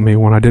helped me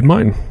when I did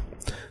mine.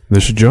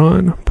 This is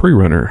John,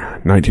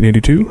 Pre-Runner,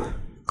 1982,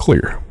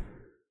 clear.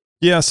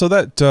 Yeah, so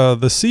that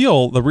the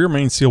seal, the rear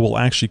main seal, will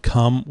actually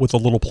come with a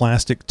little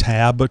plastic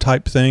tab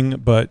type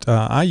thing, but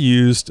I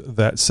used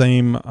that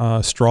same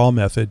straw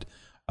method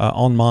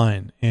on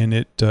mine, and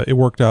it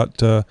worked out.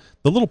 The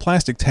little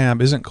plastic tab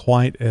isn't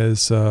quite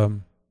as,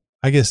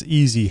 I guess,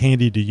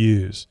 handy to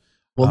use.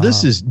 Well,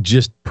 this is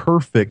just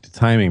perfect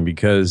timing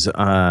because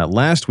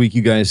last week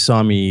you guys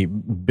saw me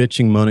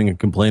bitching, moaning, and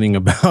complaining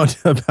about part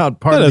of the... That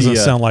doesn't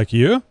sound like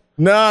you.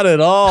 Not at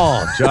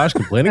all. Josh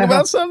complaining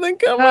about something?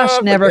 Come on.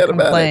 Josh never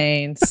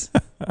complains.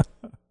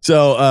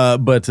 So,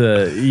 but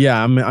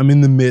yeah, I'm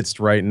in the midst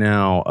right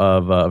now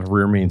of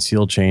rear main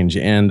seal change,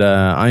 and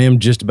I am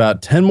just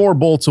about 10 more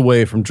bolts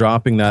away from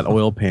dropping that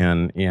oil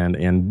pan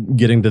and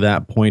getting to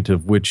that point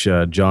of which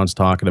John's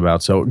talking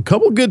about. So, a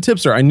couple good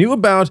tips there. I knew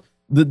about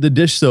the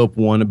dish soap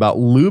one, about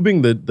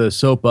lubing the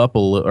soap up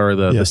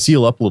the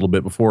seal up a little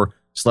bit before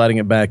sliding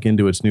it back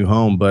into its new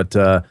home, but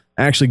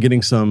actually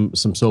getting some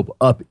soap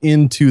up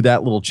into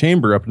that little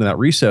chamber, up into that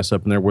recess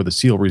up in there where the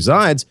seal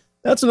resides,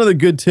 that's another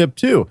good tip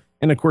too.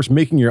 And of course,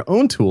 making your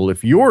own tool,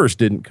 if your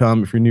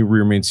new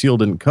rear main seal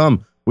didn't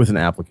come with an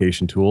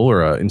application tool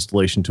or an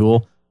installation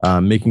tool,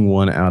 making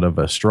one out of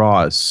a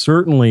straw is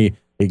certainly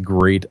a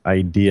great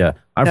idea.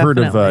 I've heard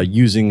of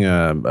using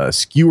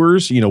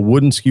skewers,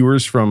 wooden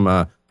skewers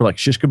for like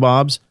shish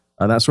kebabs,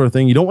 that sort of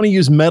thing. You don't want to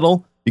use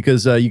metal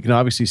because you can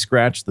obviously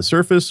scratch the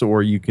surface,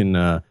 or you can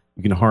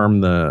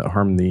harm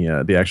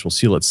the actual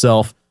seal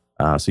itself.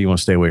 So you want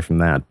to stay away from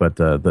that. But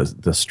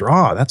the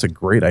straw, that's a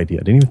great idea.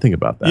 I didn't even think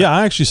about that. Yeah,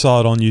 I actually saw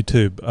it on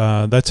YouTube.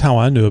 That's how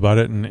I knew about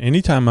it. And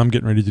anytime I'm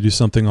getting ready to do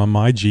something on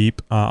my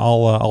Jeep,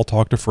 I'll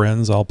talk to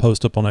friends. I'll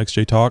post up on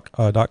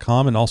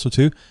xjtalk.com, and also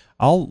too,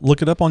 I'll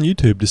look it up on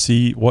YouTube to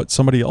see what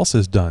somebody else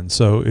has done.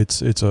 So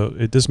it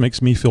just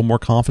makes me feel more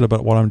confident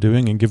about what I'm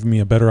doing and giving me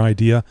a better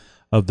idea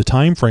of the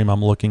time frame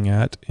I'm looking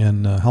at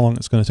and how long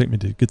it's going to take me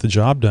to get the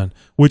job done.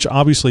 Which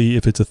obviously,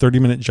 if it's a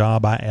 30-minute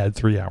job, I add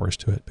 3 hours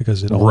to it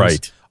because it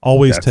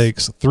always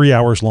takes 3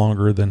 hours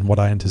longer than what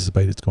I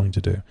anticipate it's going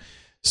to do.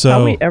 So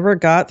how we ever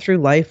got through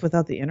life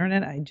without the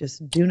internet, I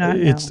just do not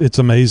know. It's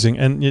amazing,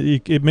 and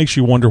it makes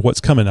you wonder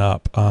what's coming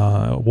up.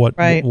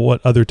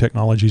 What other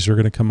technologies are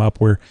going to come up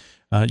where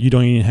you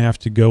don't even have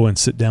to go and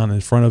sit down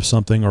in front of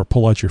something or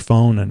pull out your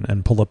phone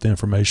and pull up the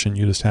information.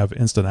 You just have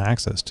instant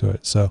access to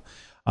it. So.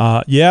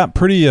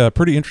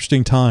 Pretty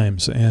interesting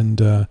times, and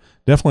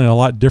definitely a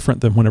lot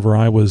different than whenever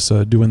I was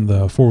doing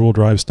the 4-wheel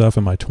drive stuff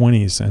in my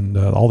 20s, and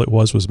all it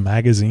was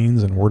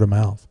magazines and word of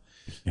mouth.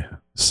 Yeah.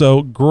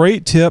 So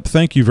great tip.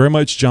 Thank you very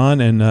much,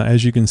 John. And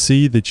as you can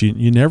see, that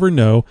you never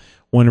know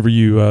whenever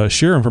you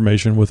share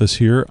information with us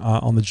here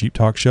on the Jeep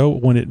Talk Show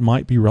when it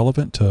might be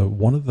relevant to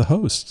one of the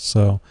hosts.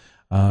 So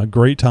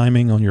great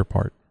timing on your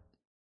part.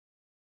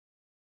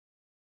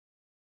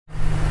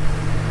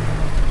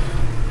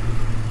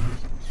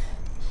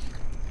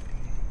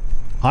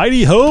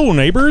 Heidi ho,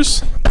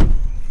 neighbors.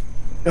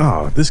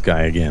 Oh, this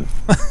guy again.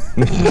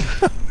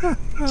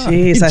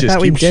 Jeez, I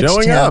thought we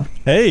ditched him. Up.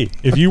 Hey,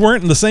 if you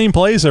weren't in the same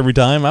place every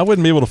time, I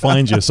wouldn't be able to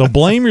find you. So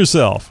blame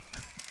yourself.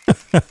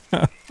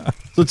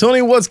 So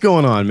Tony, what's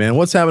going on, man?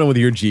 What's happening with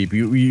your Jeep?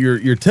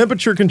 Your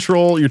temperature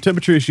control, your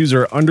temperature issues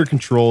are under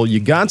control. You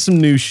got some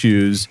new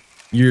shoes.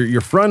 Your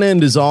front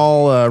end is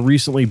all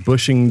recently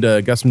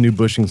bushinged, got some new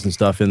bushings and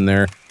stuff in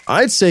there.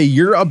 I'd say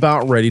you're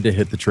about ready to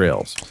hit the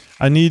trails.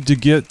 I need to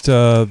get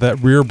that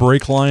rear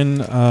brake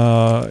line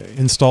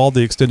installed,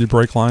 the extended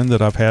brake line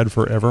that I've had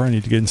forever. I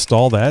need to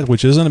install that,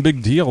 which isn't a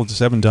big deal. Just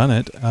haven't done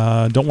it.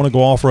 Don't want to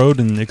go off road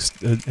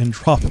and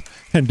drop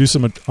and do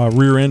some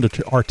rear end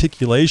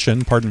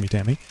articulation. Pardon me,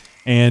 Tammy.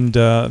 And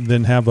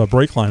then have a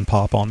brake line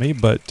pop on me.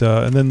 But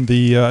and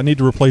then I need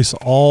to replace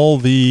all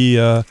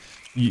the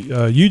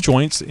U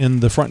joints in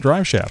the front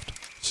drive shaft.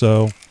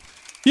 So.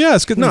 Yeah,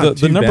 it's good.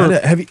 The number.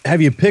 Bad. Have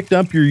you picked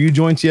up your U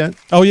joints yet?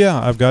 Oh yeah,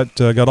 I've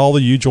got all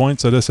the U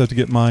joints. I just have to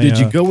get my Did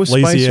you go with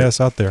lazy Spicer? Ass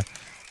out there.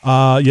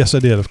 Yes, I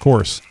did. Of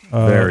course.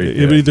 Very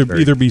it would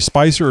either be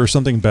Spicer or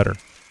something better.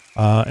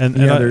 And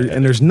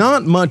there's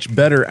not much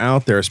better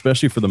out there,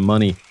 especially for the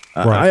money.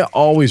 Right. I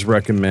always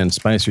recommend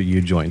Spicer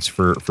U-joints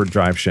for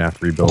drive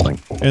shaft rebuilding.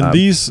 And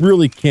these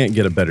really can't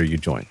get a better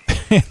U-joint.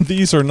 And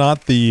these are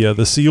not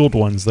the sealed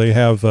ones. They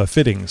have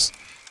fittings,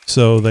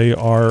 so they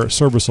are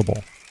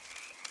serviceable.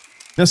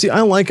 Now, see,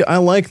 I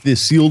like the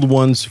sealed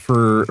ones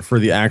for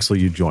the axle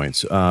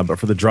U-joints, but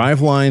for the drive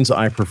lines,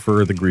 I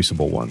prefer the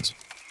greasable ones.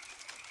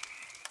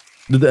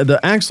 The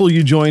axle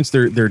U-joints,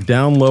 they're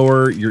down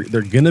lower.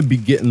 They're gonna be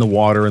getting the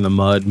water and the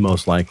mud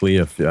most likely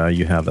if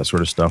you have that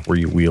sort of stuff where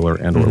you wheel or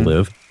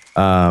live.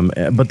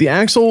 But the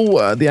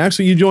axle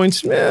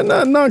U-joints,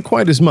 not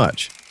quite as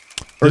much.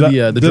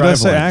 Did I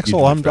say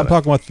axle? I'm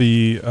talking about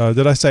the.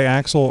 Did I say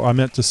axle? I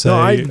meant to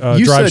say you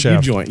drive said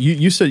shaft. U-joint.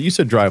 You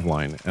said drive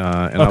line,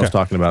 and I was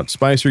talking about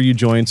Spicer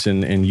U-joints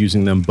and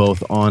using them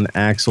both on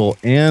axle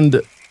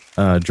and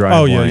drive line.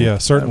 Oh yeah,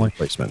 certainly.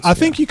 Replacements. I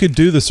think you could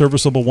do the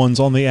serviceable ones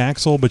on the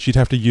axle, but you'd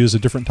have to use a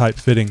different type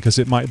fitting because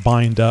it might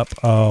bind up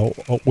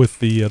with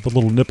the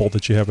little nipple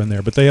that you have in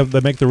there. But they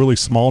make the really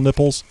small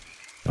nipples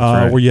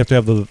where you have to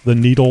have the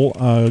needle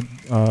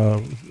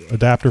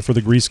adapter for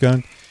the grease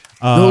gun.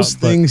 Those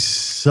things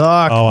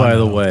suck, by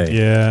the way.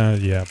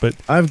 Yeah. But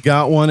I've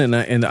got one,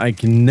 and I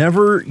can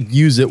never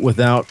use it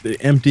without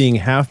emptying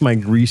half my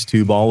grease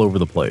tube all over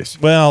the place.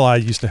 Well, I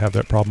used to have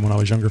that problem when I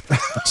was younger.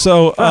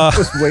 So I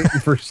was waiting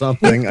for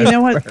something. You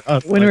know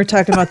what? When we were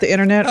talking about the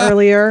internet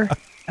earlier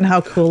and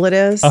how cool it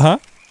is, I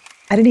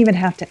didn't even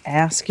have to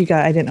ask you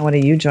guys. I didn't know what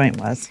a U-joint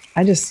was.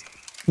 I just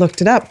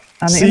looked it up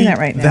on the internet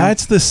right now.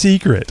 That's the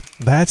secret.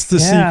 That's the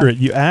secret.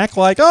 You act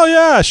like, oh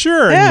yeah,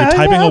 sure, and you're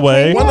typing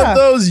away. One of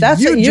those.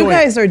 That's what you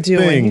guys are doing.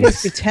 Things. You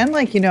just pretend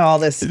like you know all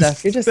this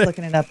stuff. You're just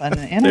looking it up on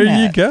the internet.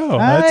 There you go.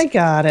 I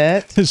got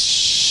it.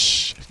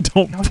 Shh!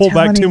 Don't pull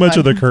back too much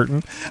of the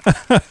curtain.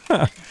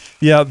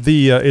 Yeah,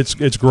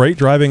 it's great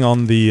driving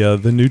on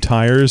the new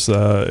tires.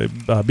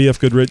 BF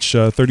Goodrich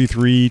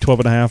 33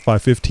 12.5 by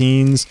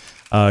 15s,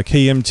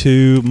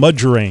 KM2 mud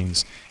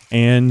terrains.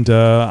 And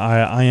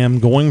I am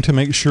going to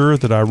make sure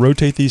that I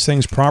rotate these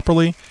things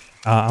properly.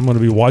 I'm going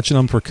to be watching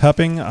them for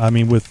cupping. I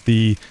mean, with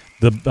the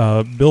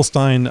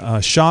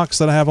Bilstein shocks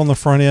that I have on the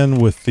front end,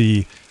 with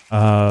the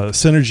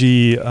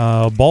Synergy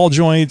ball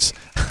joints,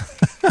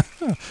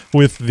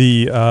 with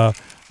the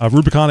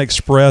Rubicon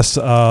Express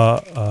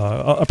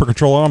upper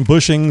control arm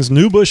bushings,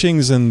 new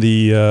bushings, and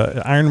the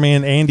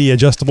Ironman Andy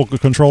adjustable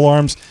control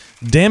arms.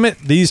 Damn it,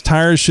 these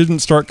tires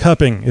shouldn't start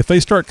cupping. If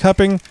they start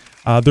cupping,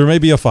 there may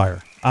be a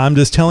fire. I'm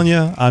just telling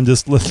you. I'm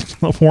just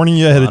warning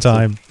you ahead of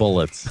time.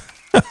 Bullets.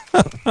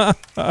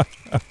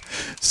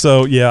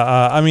 So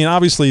yeah, I mean,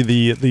 obviously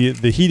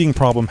the heating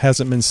problem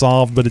hasn't been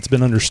solved, but it's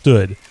been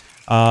understood.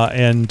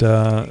 So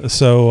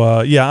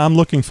I'm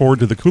looking forward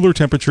to the cooler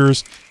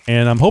temperatures,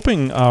 and I'm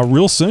hoping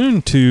real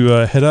soon to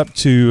head up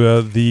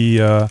to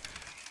the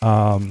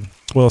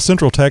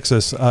Central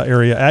Texas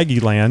area, Aggie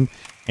Land,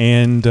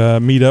 and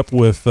meet up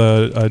with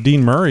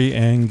Dean Murray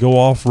and go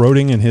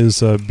off-roading in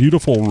his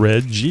beautiful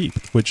red Jeep,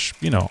 which,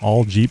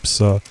 all Jeeps,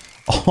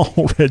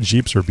 all red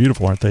Jeeps are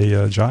beautiful, aren't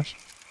they, Josh?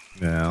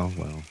 Yeah,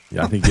 well,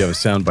 I think you have a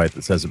soundbite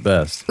that says it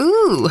best.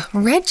 Ooh,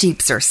 red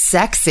Jeeps are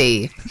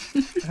sexy.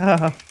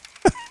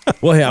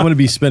 Well, hey, I'm going to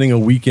be spending a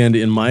weekend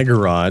in my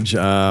garage.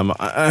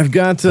 I've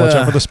got watch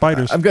out for the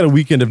spiders. I've got a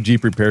weekend of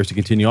Jeep repairs to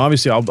continue.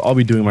 Obviously, I'll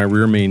be doing my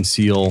rear main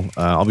seal.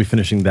 I'll be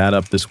finishing that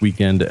up this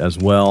weekend as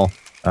well.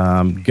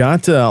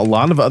 Got a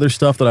lot of other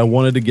stuff that I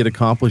wanted to get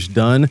accomplished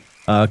done.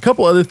 A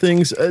couple other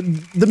things.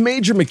 The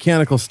major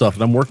mechanical stuff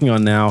that I'm working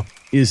on now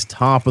is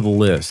top of the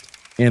list.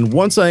 And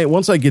once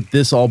I get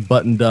this all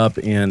buttoned up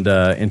and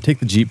take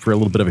the Jeep for a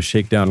little bit of a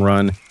shakedown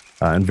run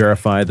and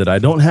verify that I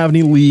don't have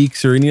any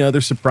leaks or any other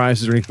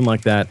surprises or anything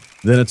like that,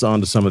 then it's on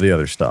to some of the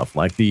other stuff,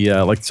 like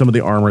some of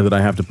the armor that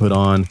I have to put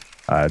on,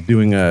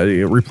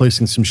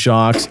 replacing some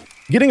shocks.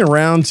 Getting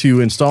around to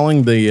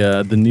installing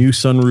the new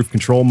sunroof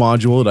control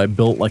module that I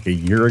built like a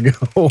year ago.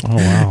 Oh,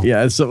 wow.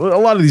 Yeah, so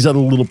a lot of these other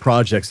little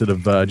projects that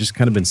have just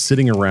kind of been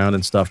sitting around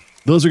and stuff,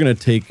 those are going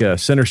to take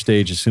center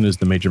stage as soon as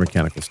the major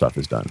mechanical stuff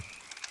is done.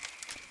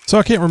 So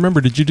I can't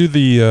remember. Did you do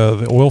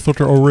the oil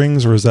filter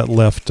O-rings, or is that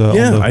left?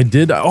 I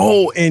did.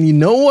 Oh, and you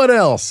know what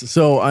else?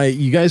 So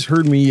you guys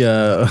heard me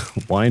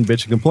whine,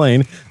 bitch, and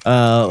complain.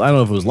 I don't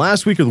know if it was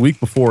last week or the week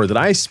before that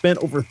I spent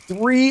over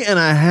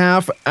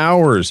 3.5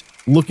 hours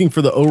looking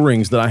for the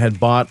O-rings that I had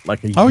bought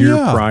like a year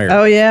prior.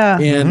 Oh yeah,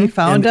 and you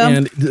found them.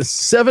 And the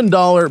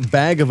 $7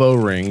 bag of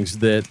O-rings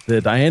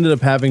that I ended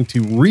up having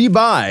to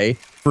rebuy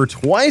for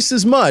twice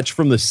as much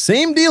from the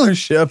same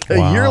dealership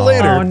a year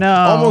later,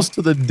 almost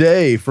to the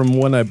day from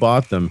when I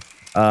bought them.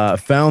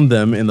 Found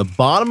them in the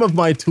bottom of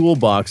my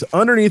toolbox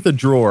underneath a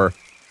drawer.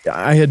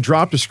 I had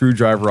dropped a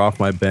screwdriver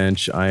off my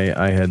bench.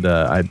 I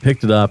had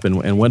picked it up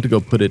and went to go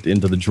put it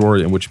into the drawer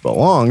in which it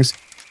belongs,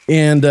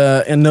 and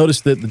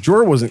noticed that the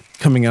drawer wasn't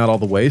coming out all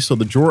the way, so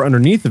the drawer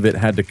underneath of it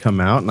had to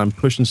come out, and I'm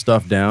pushing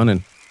stuff down,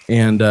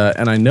 and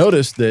I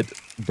noticed that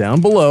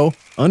down below,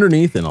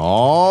 underneath, and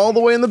all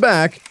the way in the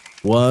back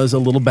was a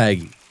little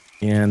baggie.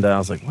 And I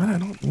was like,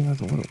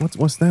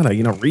 what's that? I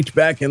reach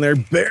back in there,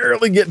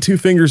 barely get 2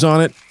 fingers on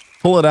it,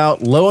 pull it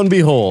out. Lo and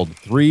behold,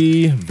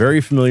 3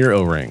 very familiar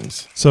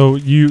O-rings. So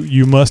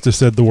you must have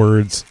said the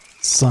words,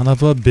 son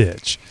of a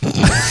bitch.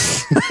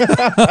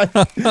 I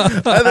think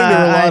there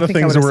were a lot of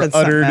things that were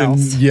uttered and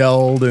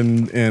yelled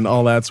and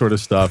all that sort of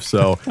stuff.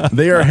 So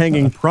they are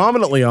hanging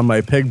prominently on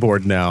my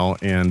pegboard now,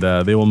 and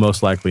they will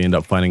most likely end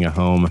up finding a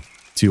home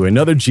to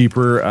another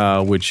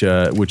Jeeper, which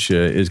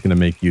is going to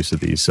make use of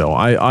these. So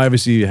I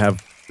obviously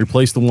have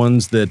replaced the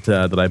ones that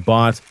I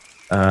bought,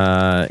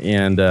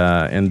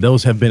 and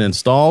those have been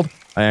installed.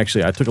 I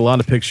took a lot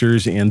of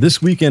pictures, and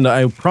this weekend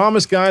I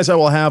promise, guys, I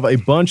will have a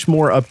bunch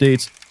more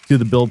updates to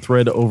the build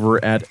thread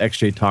over at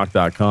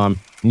xjtalk.com,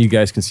 and you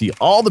guys can see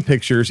all the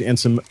pictures and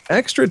some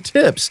extra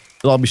tips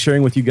that I'll be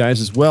sharing with you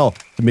guys as well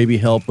to maybe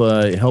help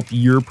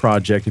your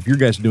project, if you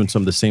guys are doing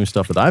some of the same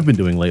stuff that I've been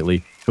doing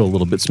lately, go a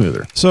little bit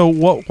smoother. So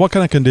what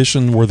kind of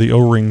condition were the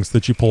O-rings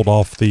that you pulled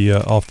off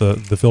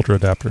the filter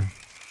adapter?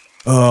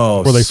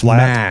 Oh, were they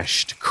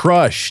smashed,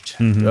 crushed,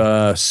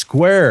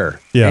 square,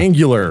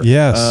 angular?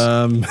 Yes.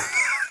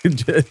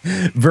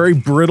 Very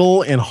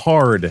brittle and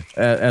hard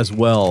as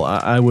well.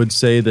 I would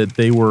say that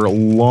they were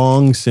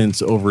long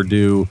since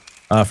overdue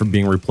for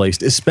being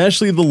replaced,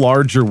 especially the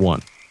larger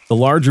one. The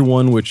larger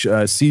one, which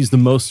sees the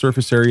most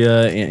surface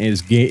area and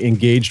is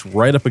engaged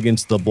right up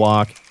against the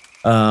block.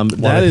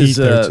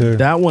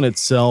 That one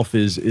itself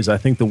is I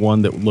think the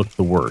one that looked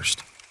the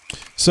worst.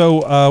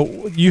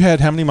 So you had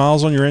how many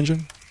miles on your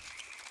engine?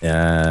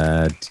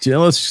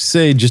 Let's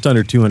say just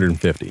under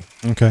 250.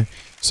 Okay.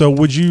 So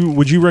would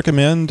you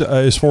recommend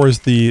as far as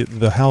the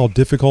how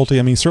difficulty?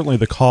 I mean, certainly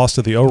the cost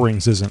of the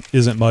O-rings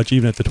isn't much,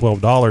 even at the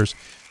 $12.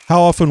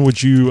 How often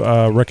would you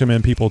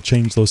recommend people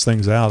change those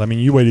things out? I mean,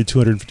 you waited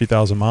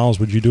 250,000 miles.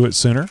 Would you do it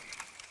sooner?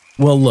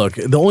 Well, look,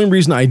 the only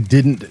reason I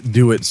didn't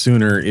do it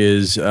sooner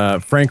is,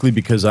 frankly,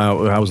 because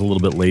I was a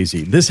little bit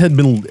lazy. This had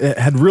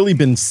really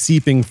been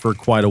seeping for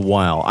quite a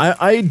while.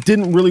 I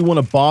didn't really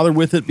want to bother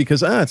with it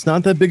because it's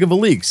not that big of a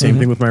leak. Same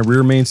thing with my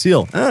rear main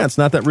seal. It's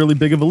not that really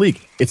big of a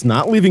leak. It's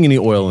not leaving any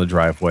oil in the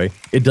driveway.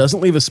 It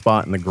doesn't leave a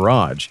spot in the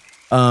garage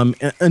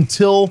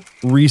until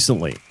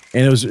recently.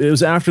 And it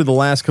was after the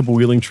last couple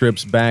wheeling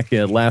trips back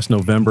last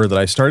November that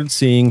I started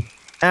seeing,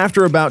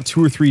 after about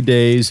 2 or 3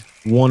 days,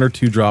 1 or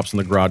 2 drops on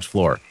the garage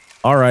floor.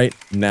 All right,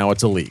 now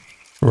it's a leak.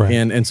 Right.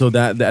 And so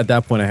that at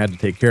that point I had to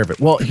take care of it.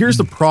 Well, here's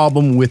the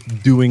problem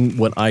with doing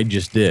what I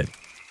just did,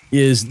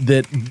 is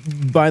that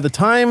by the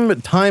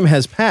time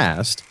has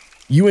passed,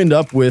 you end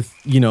up with,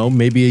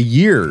 maybe a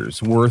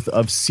year's worth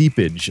of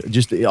seepage.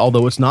 Just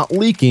although it's not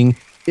leaking,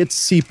 it's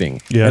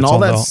seeping. Yeah, and all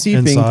that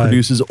seeping inside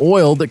produces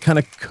oil that kind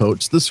of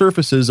coats the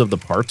surfaces of the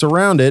parts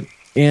around it.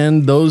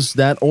 And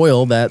that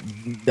oil that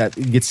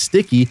gets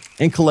sticky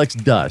and collects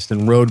dust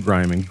and road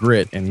grime and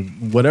grit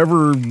and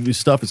whatever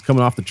stuff is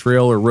coming off the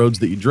trail or roads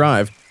that you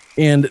drive.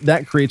 And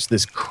that creates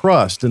this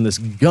crust and this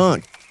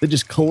gunk that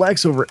just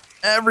collects over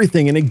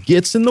everything, and it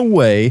gets in the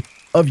way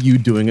of you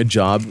doing a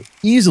job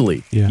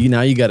easily. Yeah.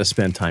 Now you got to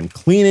spend time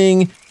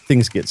cleaning.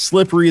 Things get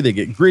slippery, they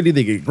get gritty,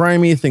 they get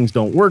grimy, things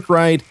don't work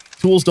right,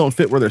 tools don't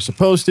fit where they're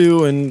supposed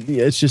to, and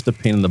it's just a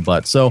pain in the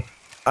butt. So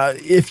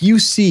if you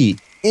see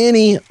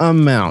any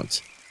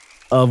amount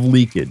of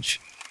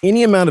leakage,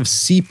 any amount of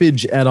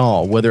seepage at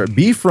all, whether it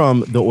be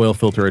from the oil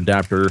filter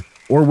adapter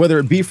or whether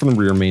it be from the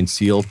rear main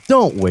seal,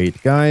 don't wait,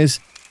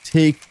 guys.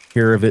 Take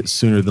care of it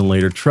sooner than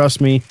later.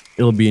 Trust me,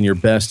 it'll be in your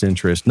best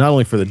interest, not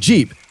only for the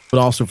Jeep, but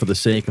also for the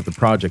sake of the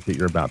project that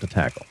you're about to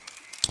tackle.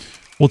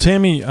 Well,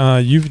 Tammy,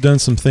 you've done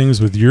some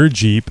things with your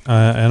Jeep,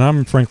 and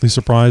I'm frankly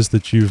surprised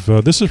that you've.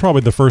 This is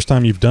probably the first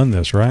time you've done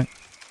this, right?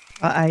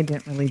 I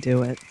didn't really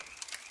do it.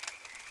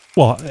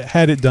 Well,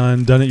 had it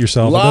done it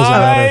yourself.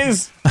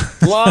 Lies! It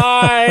doesn't matter.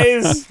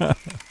 Lies!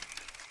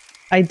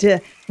 I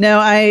did. No,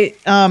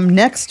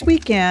 next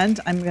weekend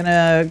I'm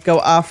gonna go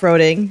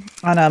off-roading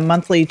on a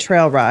monthly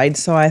trail ride.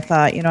 So I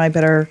thought, I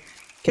better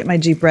get my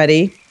Jeep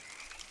ready.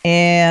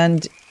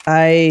 And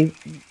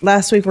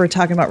last week we were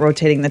talking about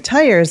rotating the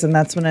tires, and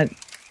that's when it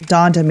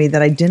dawned on me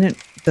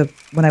that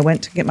when I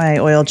went to get my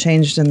oil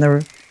changed and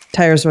the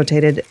tires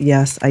rotated,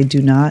 yes, I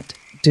do not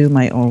do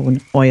my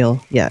own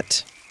oil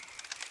yet.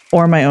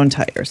 Or my own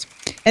tires.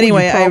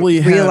 Anyway, I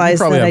realized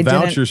that I didn't.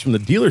 Vouchers from the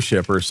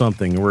dealership or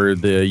something where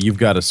you've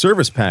got a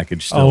service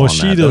package still. Oh,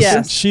 she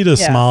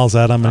just smiles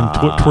at them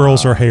and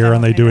twirls her hair,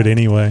 and they do it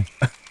anyway.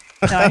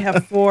 No, I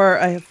have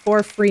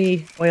 4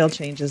 free oil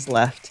changes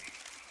left.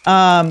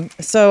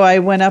 So I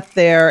went up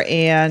there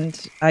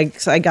and I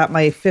got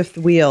my 5th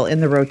wheel in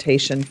the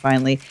rotation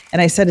finally.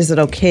 And I said, "Is it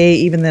okay?"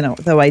 Even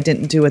though I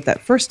didn't do it that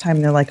first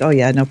time, they're like, "Oh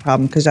yeah, no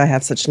problem," because I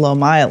have such low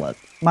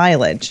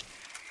mileage.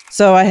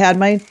 So I had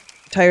my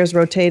tires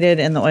rotated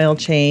and the oil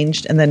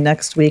changed, and then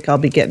next week I'll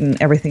be getting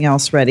everything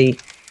else ready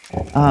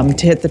to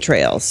hit the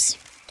trails.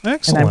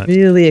 Excellent. And I'm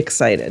really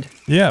excited.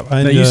 Yeah.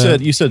 And now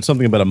you said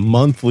something about a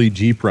monthly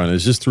Jeep run.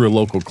 Is this through a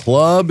local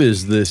club?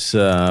 Is this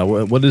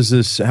what is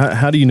this?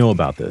 How do you know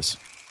about this?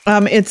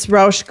 It's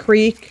Roush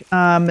Creek.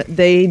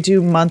 They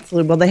do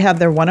monthly. Well, they have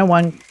their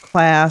 101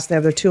 class. They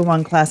have their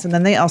 201 class, and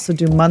then they also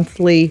do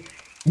monthly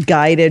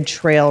guided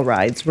trail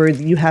rides where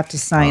you have to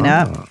sign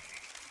up.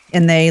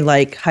 and they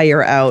like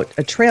hire out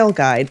a trail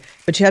guide,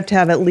 but you have to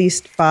have at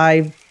least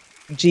 5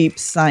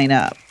 Jeeps sign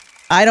up.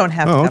 I don't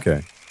have to.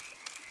 Okay.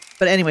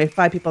 But anyway,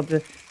 5 people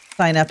to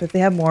sign up. If they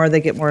have more, they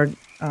get more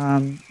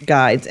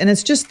guides. And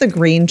it's just the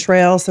green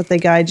trails that they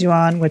guide you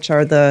on, which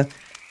are the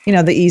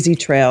easy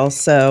trails.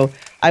 So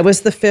I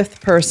was the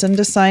 5th person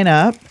to sign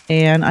up,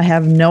 and I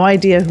have no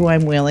idea who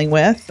I'm wheeling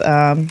with.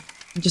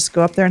 Just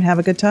go up there and have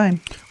a good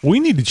time.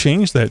 We need to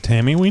change that,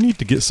 Tammy. We need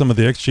to get some of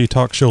the XJ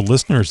Talk Show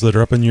listeners that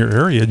are up in your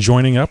area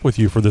joining up with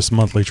you for this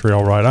monthly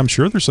trail ride. I'm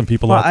sure there's some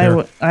people out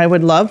there. I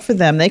would love for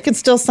them. They can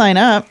still sign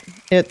up.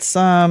 It's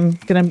I'm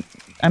going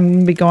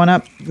to be going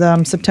up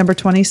September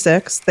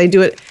 26th. They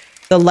do it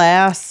the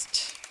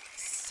last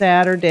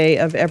Saturday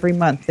of every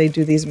month. They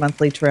do these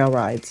monthly trail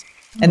rides.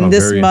 And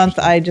this month,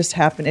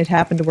 it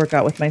happened to work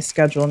out with my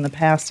schedule. In the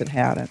past, it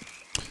hadn't.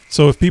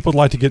 So if people would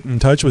like to get in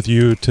touch with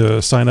you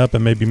to sign up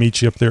and maybe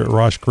meet you up there at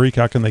Rosh Creek,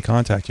 how can they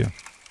contact you?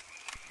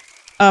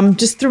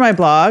 Just through my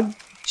blog,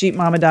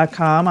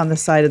 jeepmama.com. On the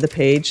side of the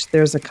page,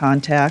 there's a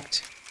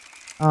contact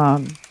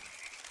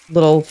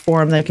little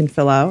form they can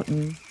fill out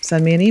and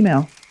send me an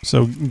email.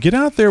 So get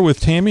out there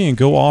with Tammy and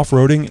go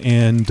off-roading,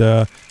 and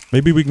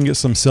maybe we can get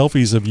some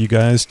selfies of you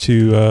guys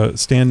to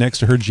stand next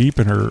to her Jeep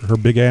and her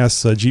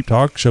big-ass Jeep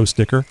Talk Show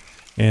sticker.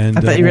 And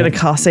I thought you were going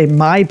to say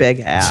my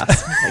big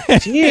ass.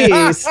 Like,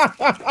 jeez.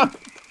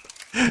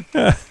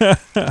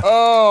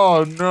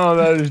 Oh, no,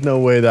 there's no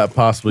way that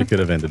possibly could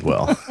have ended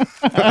well.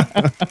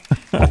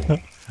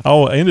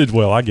 Oh, ended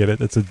well. I get it.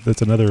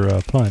 That's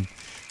another pun.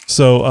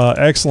 So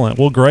excellent.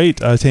 Well, great,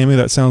 Tammy.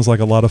 That sounds like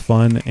a lot of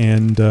fun.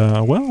 And,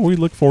 we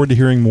look forward to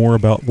hearing more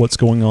about what's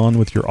going on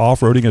with your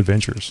off-roading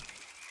adventures.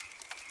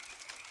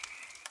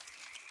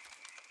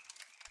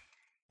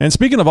 And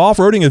speaking of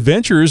off-roading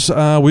adventures,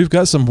 we've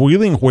got some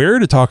wheeling where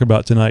to talk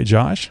about tonight,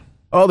 Josh.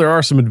 Oh, there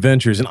are some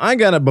adventures.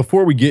 And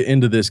before we get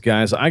into this,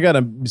 guys, I got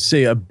to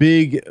say a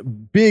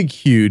big,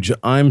 huge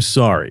I'm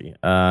sorry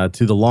to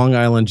the Long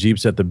Island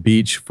Jeeps at the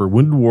beach for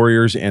Wounded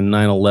Warriors and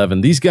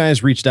 9/11. These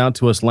guys reached out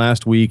to us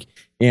last week,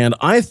 and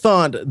I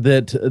thought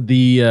that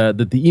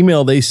the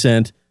email they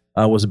sent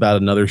was about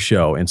another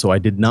show. And so I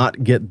did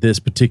not get this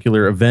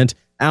particular event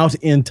out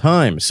in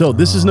time. So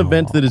this is an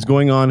event that is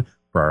going on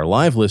for our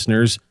live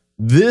listeners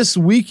this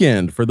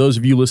weekend. For those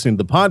of you listening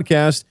to the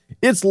podcast,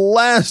 it's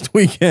last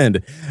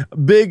weekend.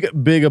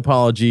 Big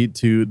apology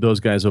to those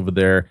guys over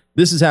there.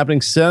 This is happening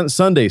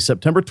Sunday,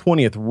 September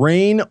 20th,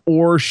 rain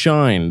or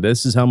shine.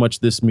 This is how much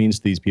this means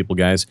to these people,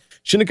 guys.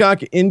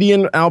 Shinnecock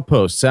Indian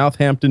Outpost,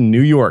 Southampton,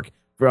 New York.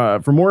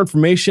 For more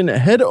information,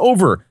 head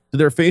over to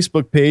their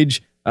Facebook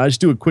page. Just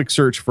do a quick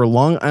search for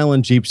Long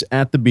Island Jeeps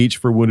at the beach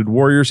for Wounded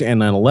Warriors and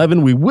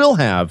 9/11. We will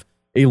have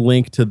a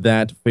link to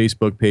that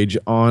Facebook page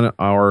on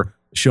our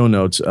show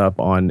notes up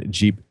on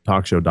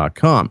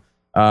jeeptalkshow.com.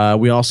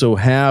 We also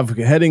have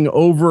heading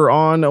over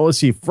on,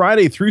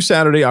 Friday through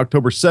Saturday,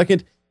 October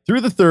 2nd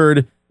through the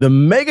 3rd, the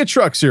Mega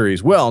Truck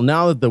Series. Well,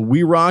 now that the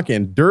We Rock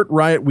and Dirt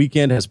Riot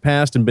weekend has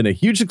passed and been a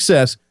huge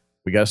success,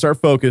 we got to start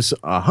focus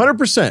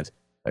 100%.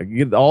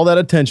 Get all that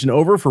attention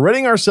over for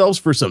readying ourselves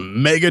for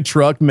some Mega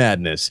Truck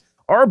madness.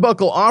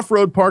 Arbuckle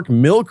Off-Road Park,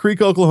 Mill Creek,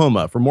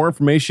 Oklahoma. For more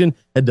information,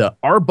 head to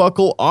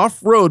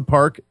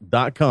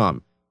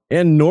arbuckleoffroadpark.com.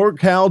 And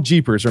NorCal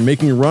Jeepers are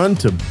making a run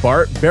to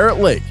Barrett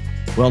Lake.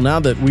 Well, now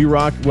that We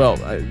Rock,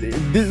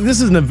 this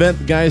is an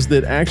event, guys,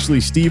 that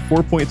actually Steve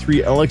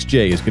 4.3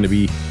 LXJ is going to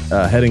be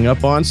heading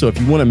up on. So if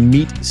you want to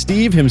meet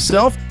Steve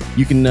himself,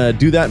 you can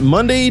do that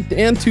Monday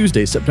and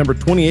Tuesday, September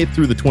 28th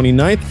through the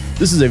 29th.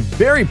 This is a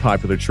very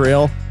popular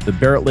trail, the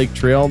Barrett Lake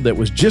Trail, that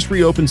was just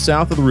reopened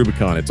south of the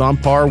Rubicon. It's on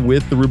par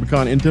with the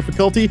Rubicon in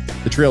difficulty.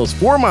 The trail is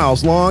 4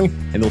 miles long,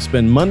 and you'll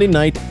spend Monday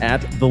night at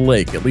the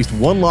lake. At least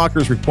one locker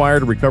is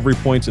required, recovery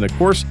points, and of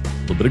course, a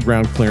little bit of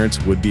ground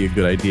clearance would be a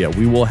good idea.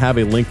 We will have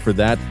a link for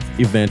that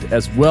event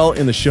as well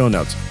in the show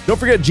notes. Don't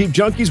forget, Jeep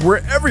Junkies,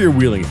 wherever you're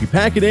wheeling, if you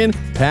pack it in,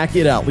 pack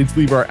it out. Let's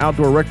leave our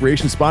outdoor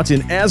recreation spots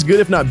in as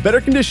good, if not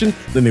better condition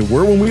than they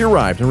were when we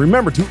arrived. And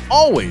remember to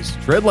always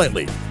tread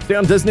lightly, stay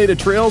on designated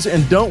trails,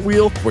 and don't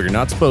wheel where you're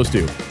not supposed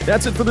to.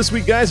 That's it for this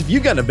week, guys. If you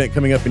got an event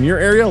coming up in your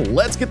area,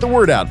 let's get the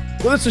word out.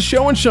 Whether it's a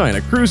show and shine,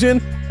 a cruise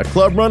in, a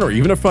club run, or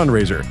even a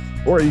fundraiser.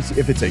 Or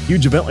if it's a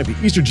huge event like the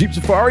Easter Jeep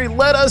Safari,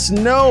 let us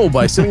know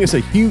by sending us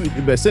an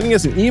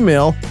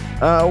email,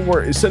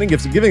 or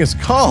giving us a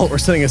call, or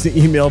sending us an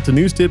email to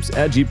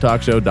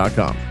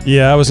newstips@jeeptalkshow.com.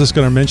 Yeah, I was just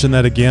going to mention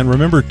that again.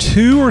 Remember,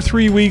 2 or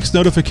 3 weeks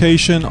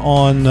notification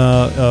on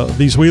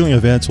these wheeling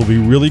events will be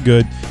really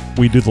good.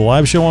 We do the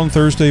live show on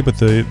Thursday, but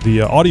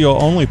the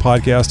audio-only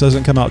podcast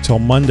doesn't come out till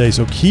Monday.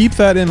 So keep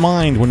that in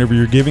mind whenever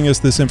you're giving us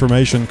this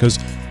information, because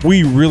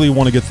we really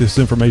want to get this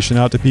information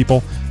out to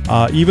people.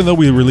 Even though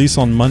we release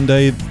on Monday,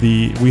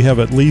 we have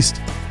at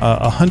least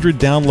 100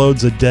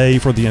 downloads a day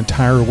for the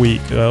entire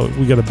week.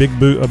 We got a big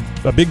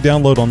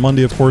download on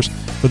Monday, of course,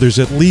 but there's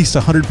at least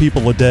 100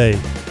 people a day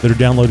that are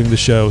downloading the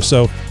show.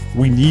 So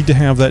we need to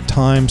have that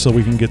time so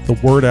we can get the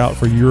word out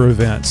for your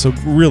event. So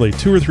really,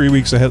 2 or 3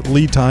 weeks ahead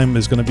lead time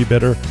is going to be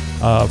better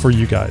for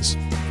you guys.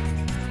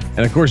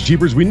 And of course,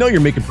 Jeepers, we know you're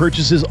making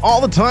purchases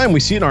all the time. We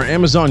see it in our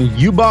Amazon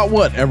You Bought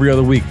What every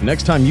other week.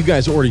 Next time you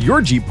guys order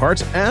your Jeep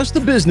parts, ask the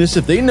business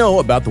if they know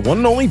about the one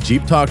and only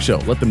Jeep Talk Show.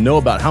 Let them know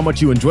about how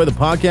much you enjoy the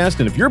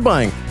podcast, and if you're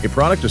buying a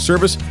product or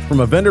service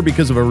from a vendor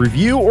because of a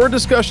review or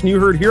discussion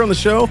you heard here on the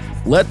show,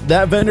 let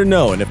that vendor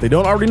know. And if they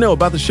don't already know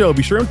about the show,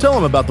 be sure and tell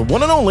them about the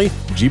one and only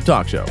Jeep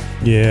Talk Show.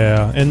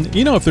 Yeah, and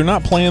if they're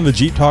not playing the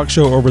Jeep Talk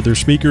Show over their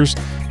speakers,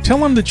 tell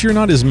them that you're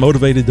not as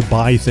motivated to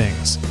buy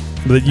things.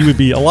 That you would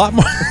be a lot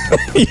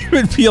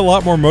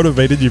more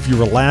motivated if you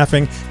were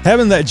laughing,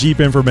 having that Jeep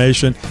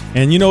information,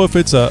 and if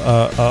it's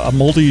a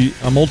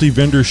multi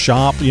vendor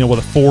shop, with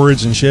a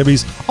Fords and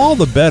Chevys, all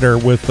the better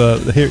with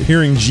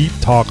hearing Jeep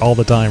talk all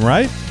the time,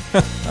 right?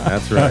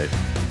 That's right.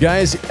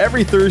 Guys,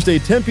 every Thursday,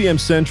 10 p.m.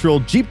 Central,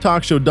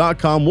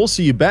 JeepTalkShow.com. We'll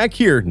see you back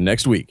here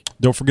next week.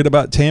 Don't forget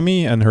about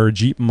Tammy and her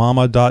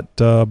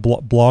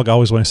JeepMama.blog. I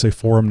always want to say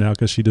forum now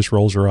because she just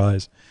rolls her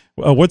eyes.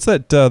 What's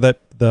that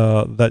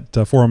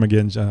forum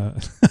again?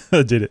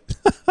 Did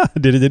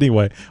it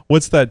anyway.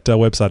 What's that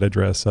website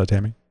address,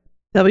 Tammy?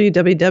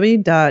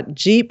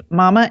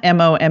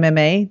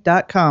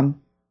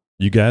 www.jeepmama.com.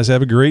 You guys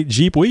have a great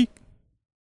Jeep week.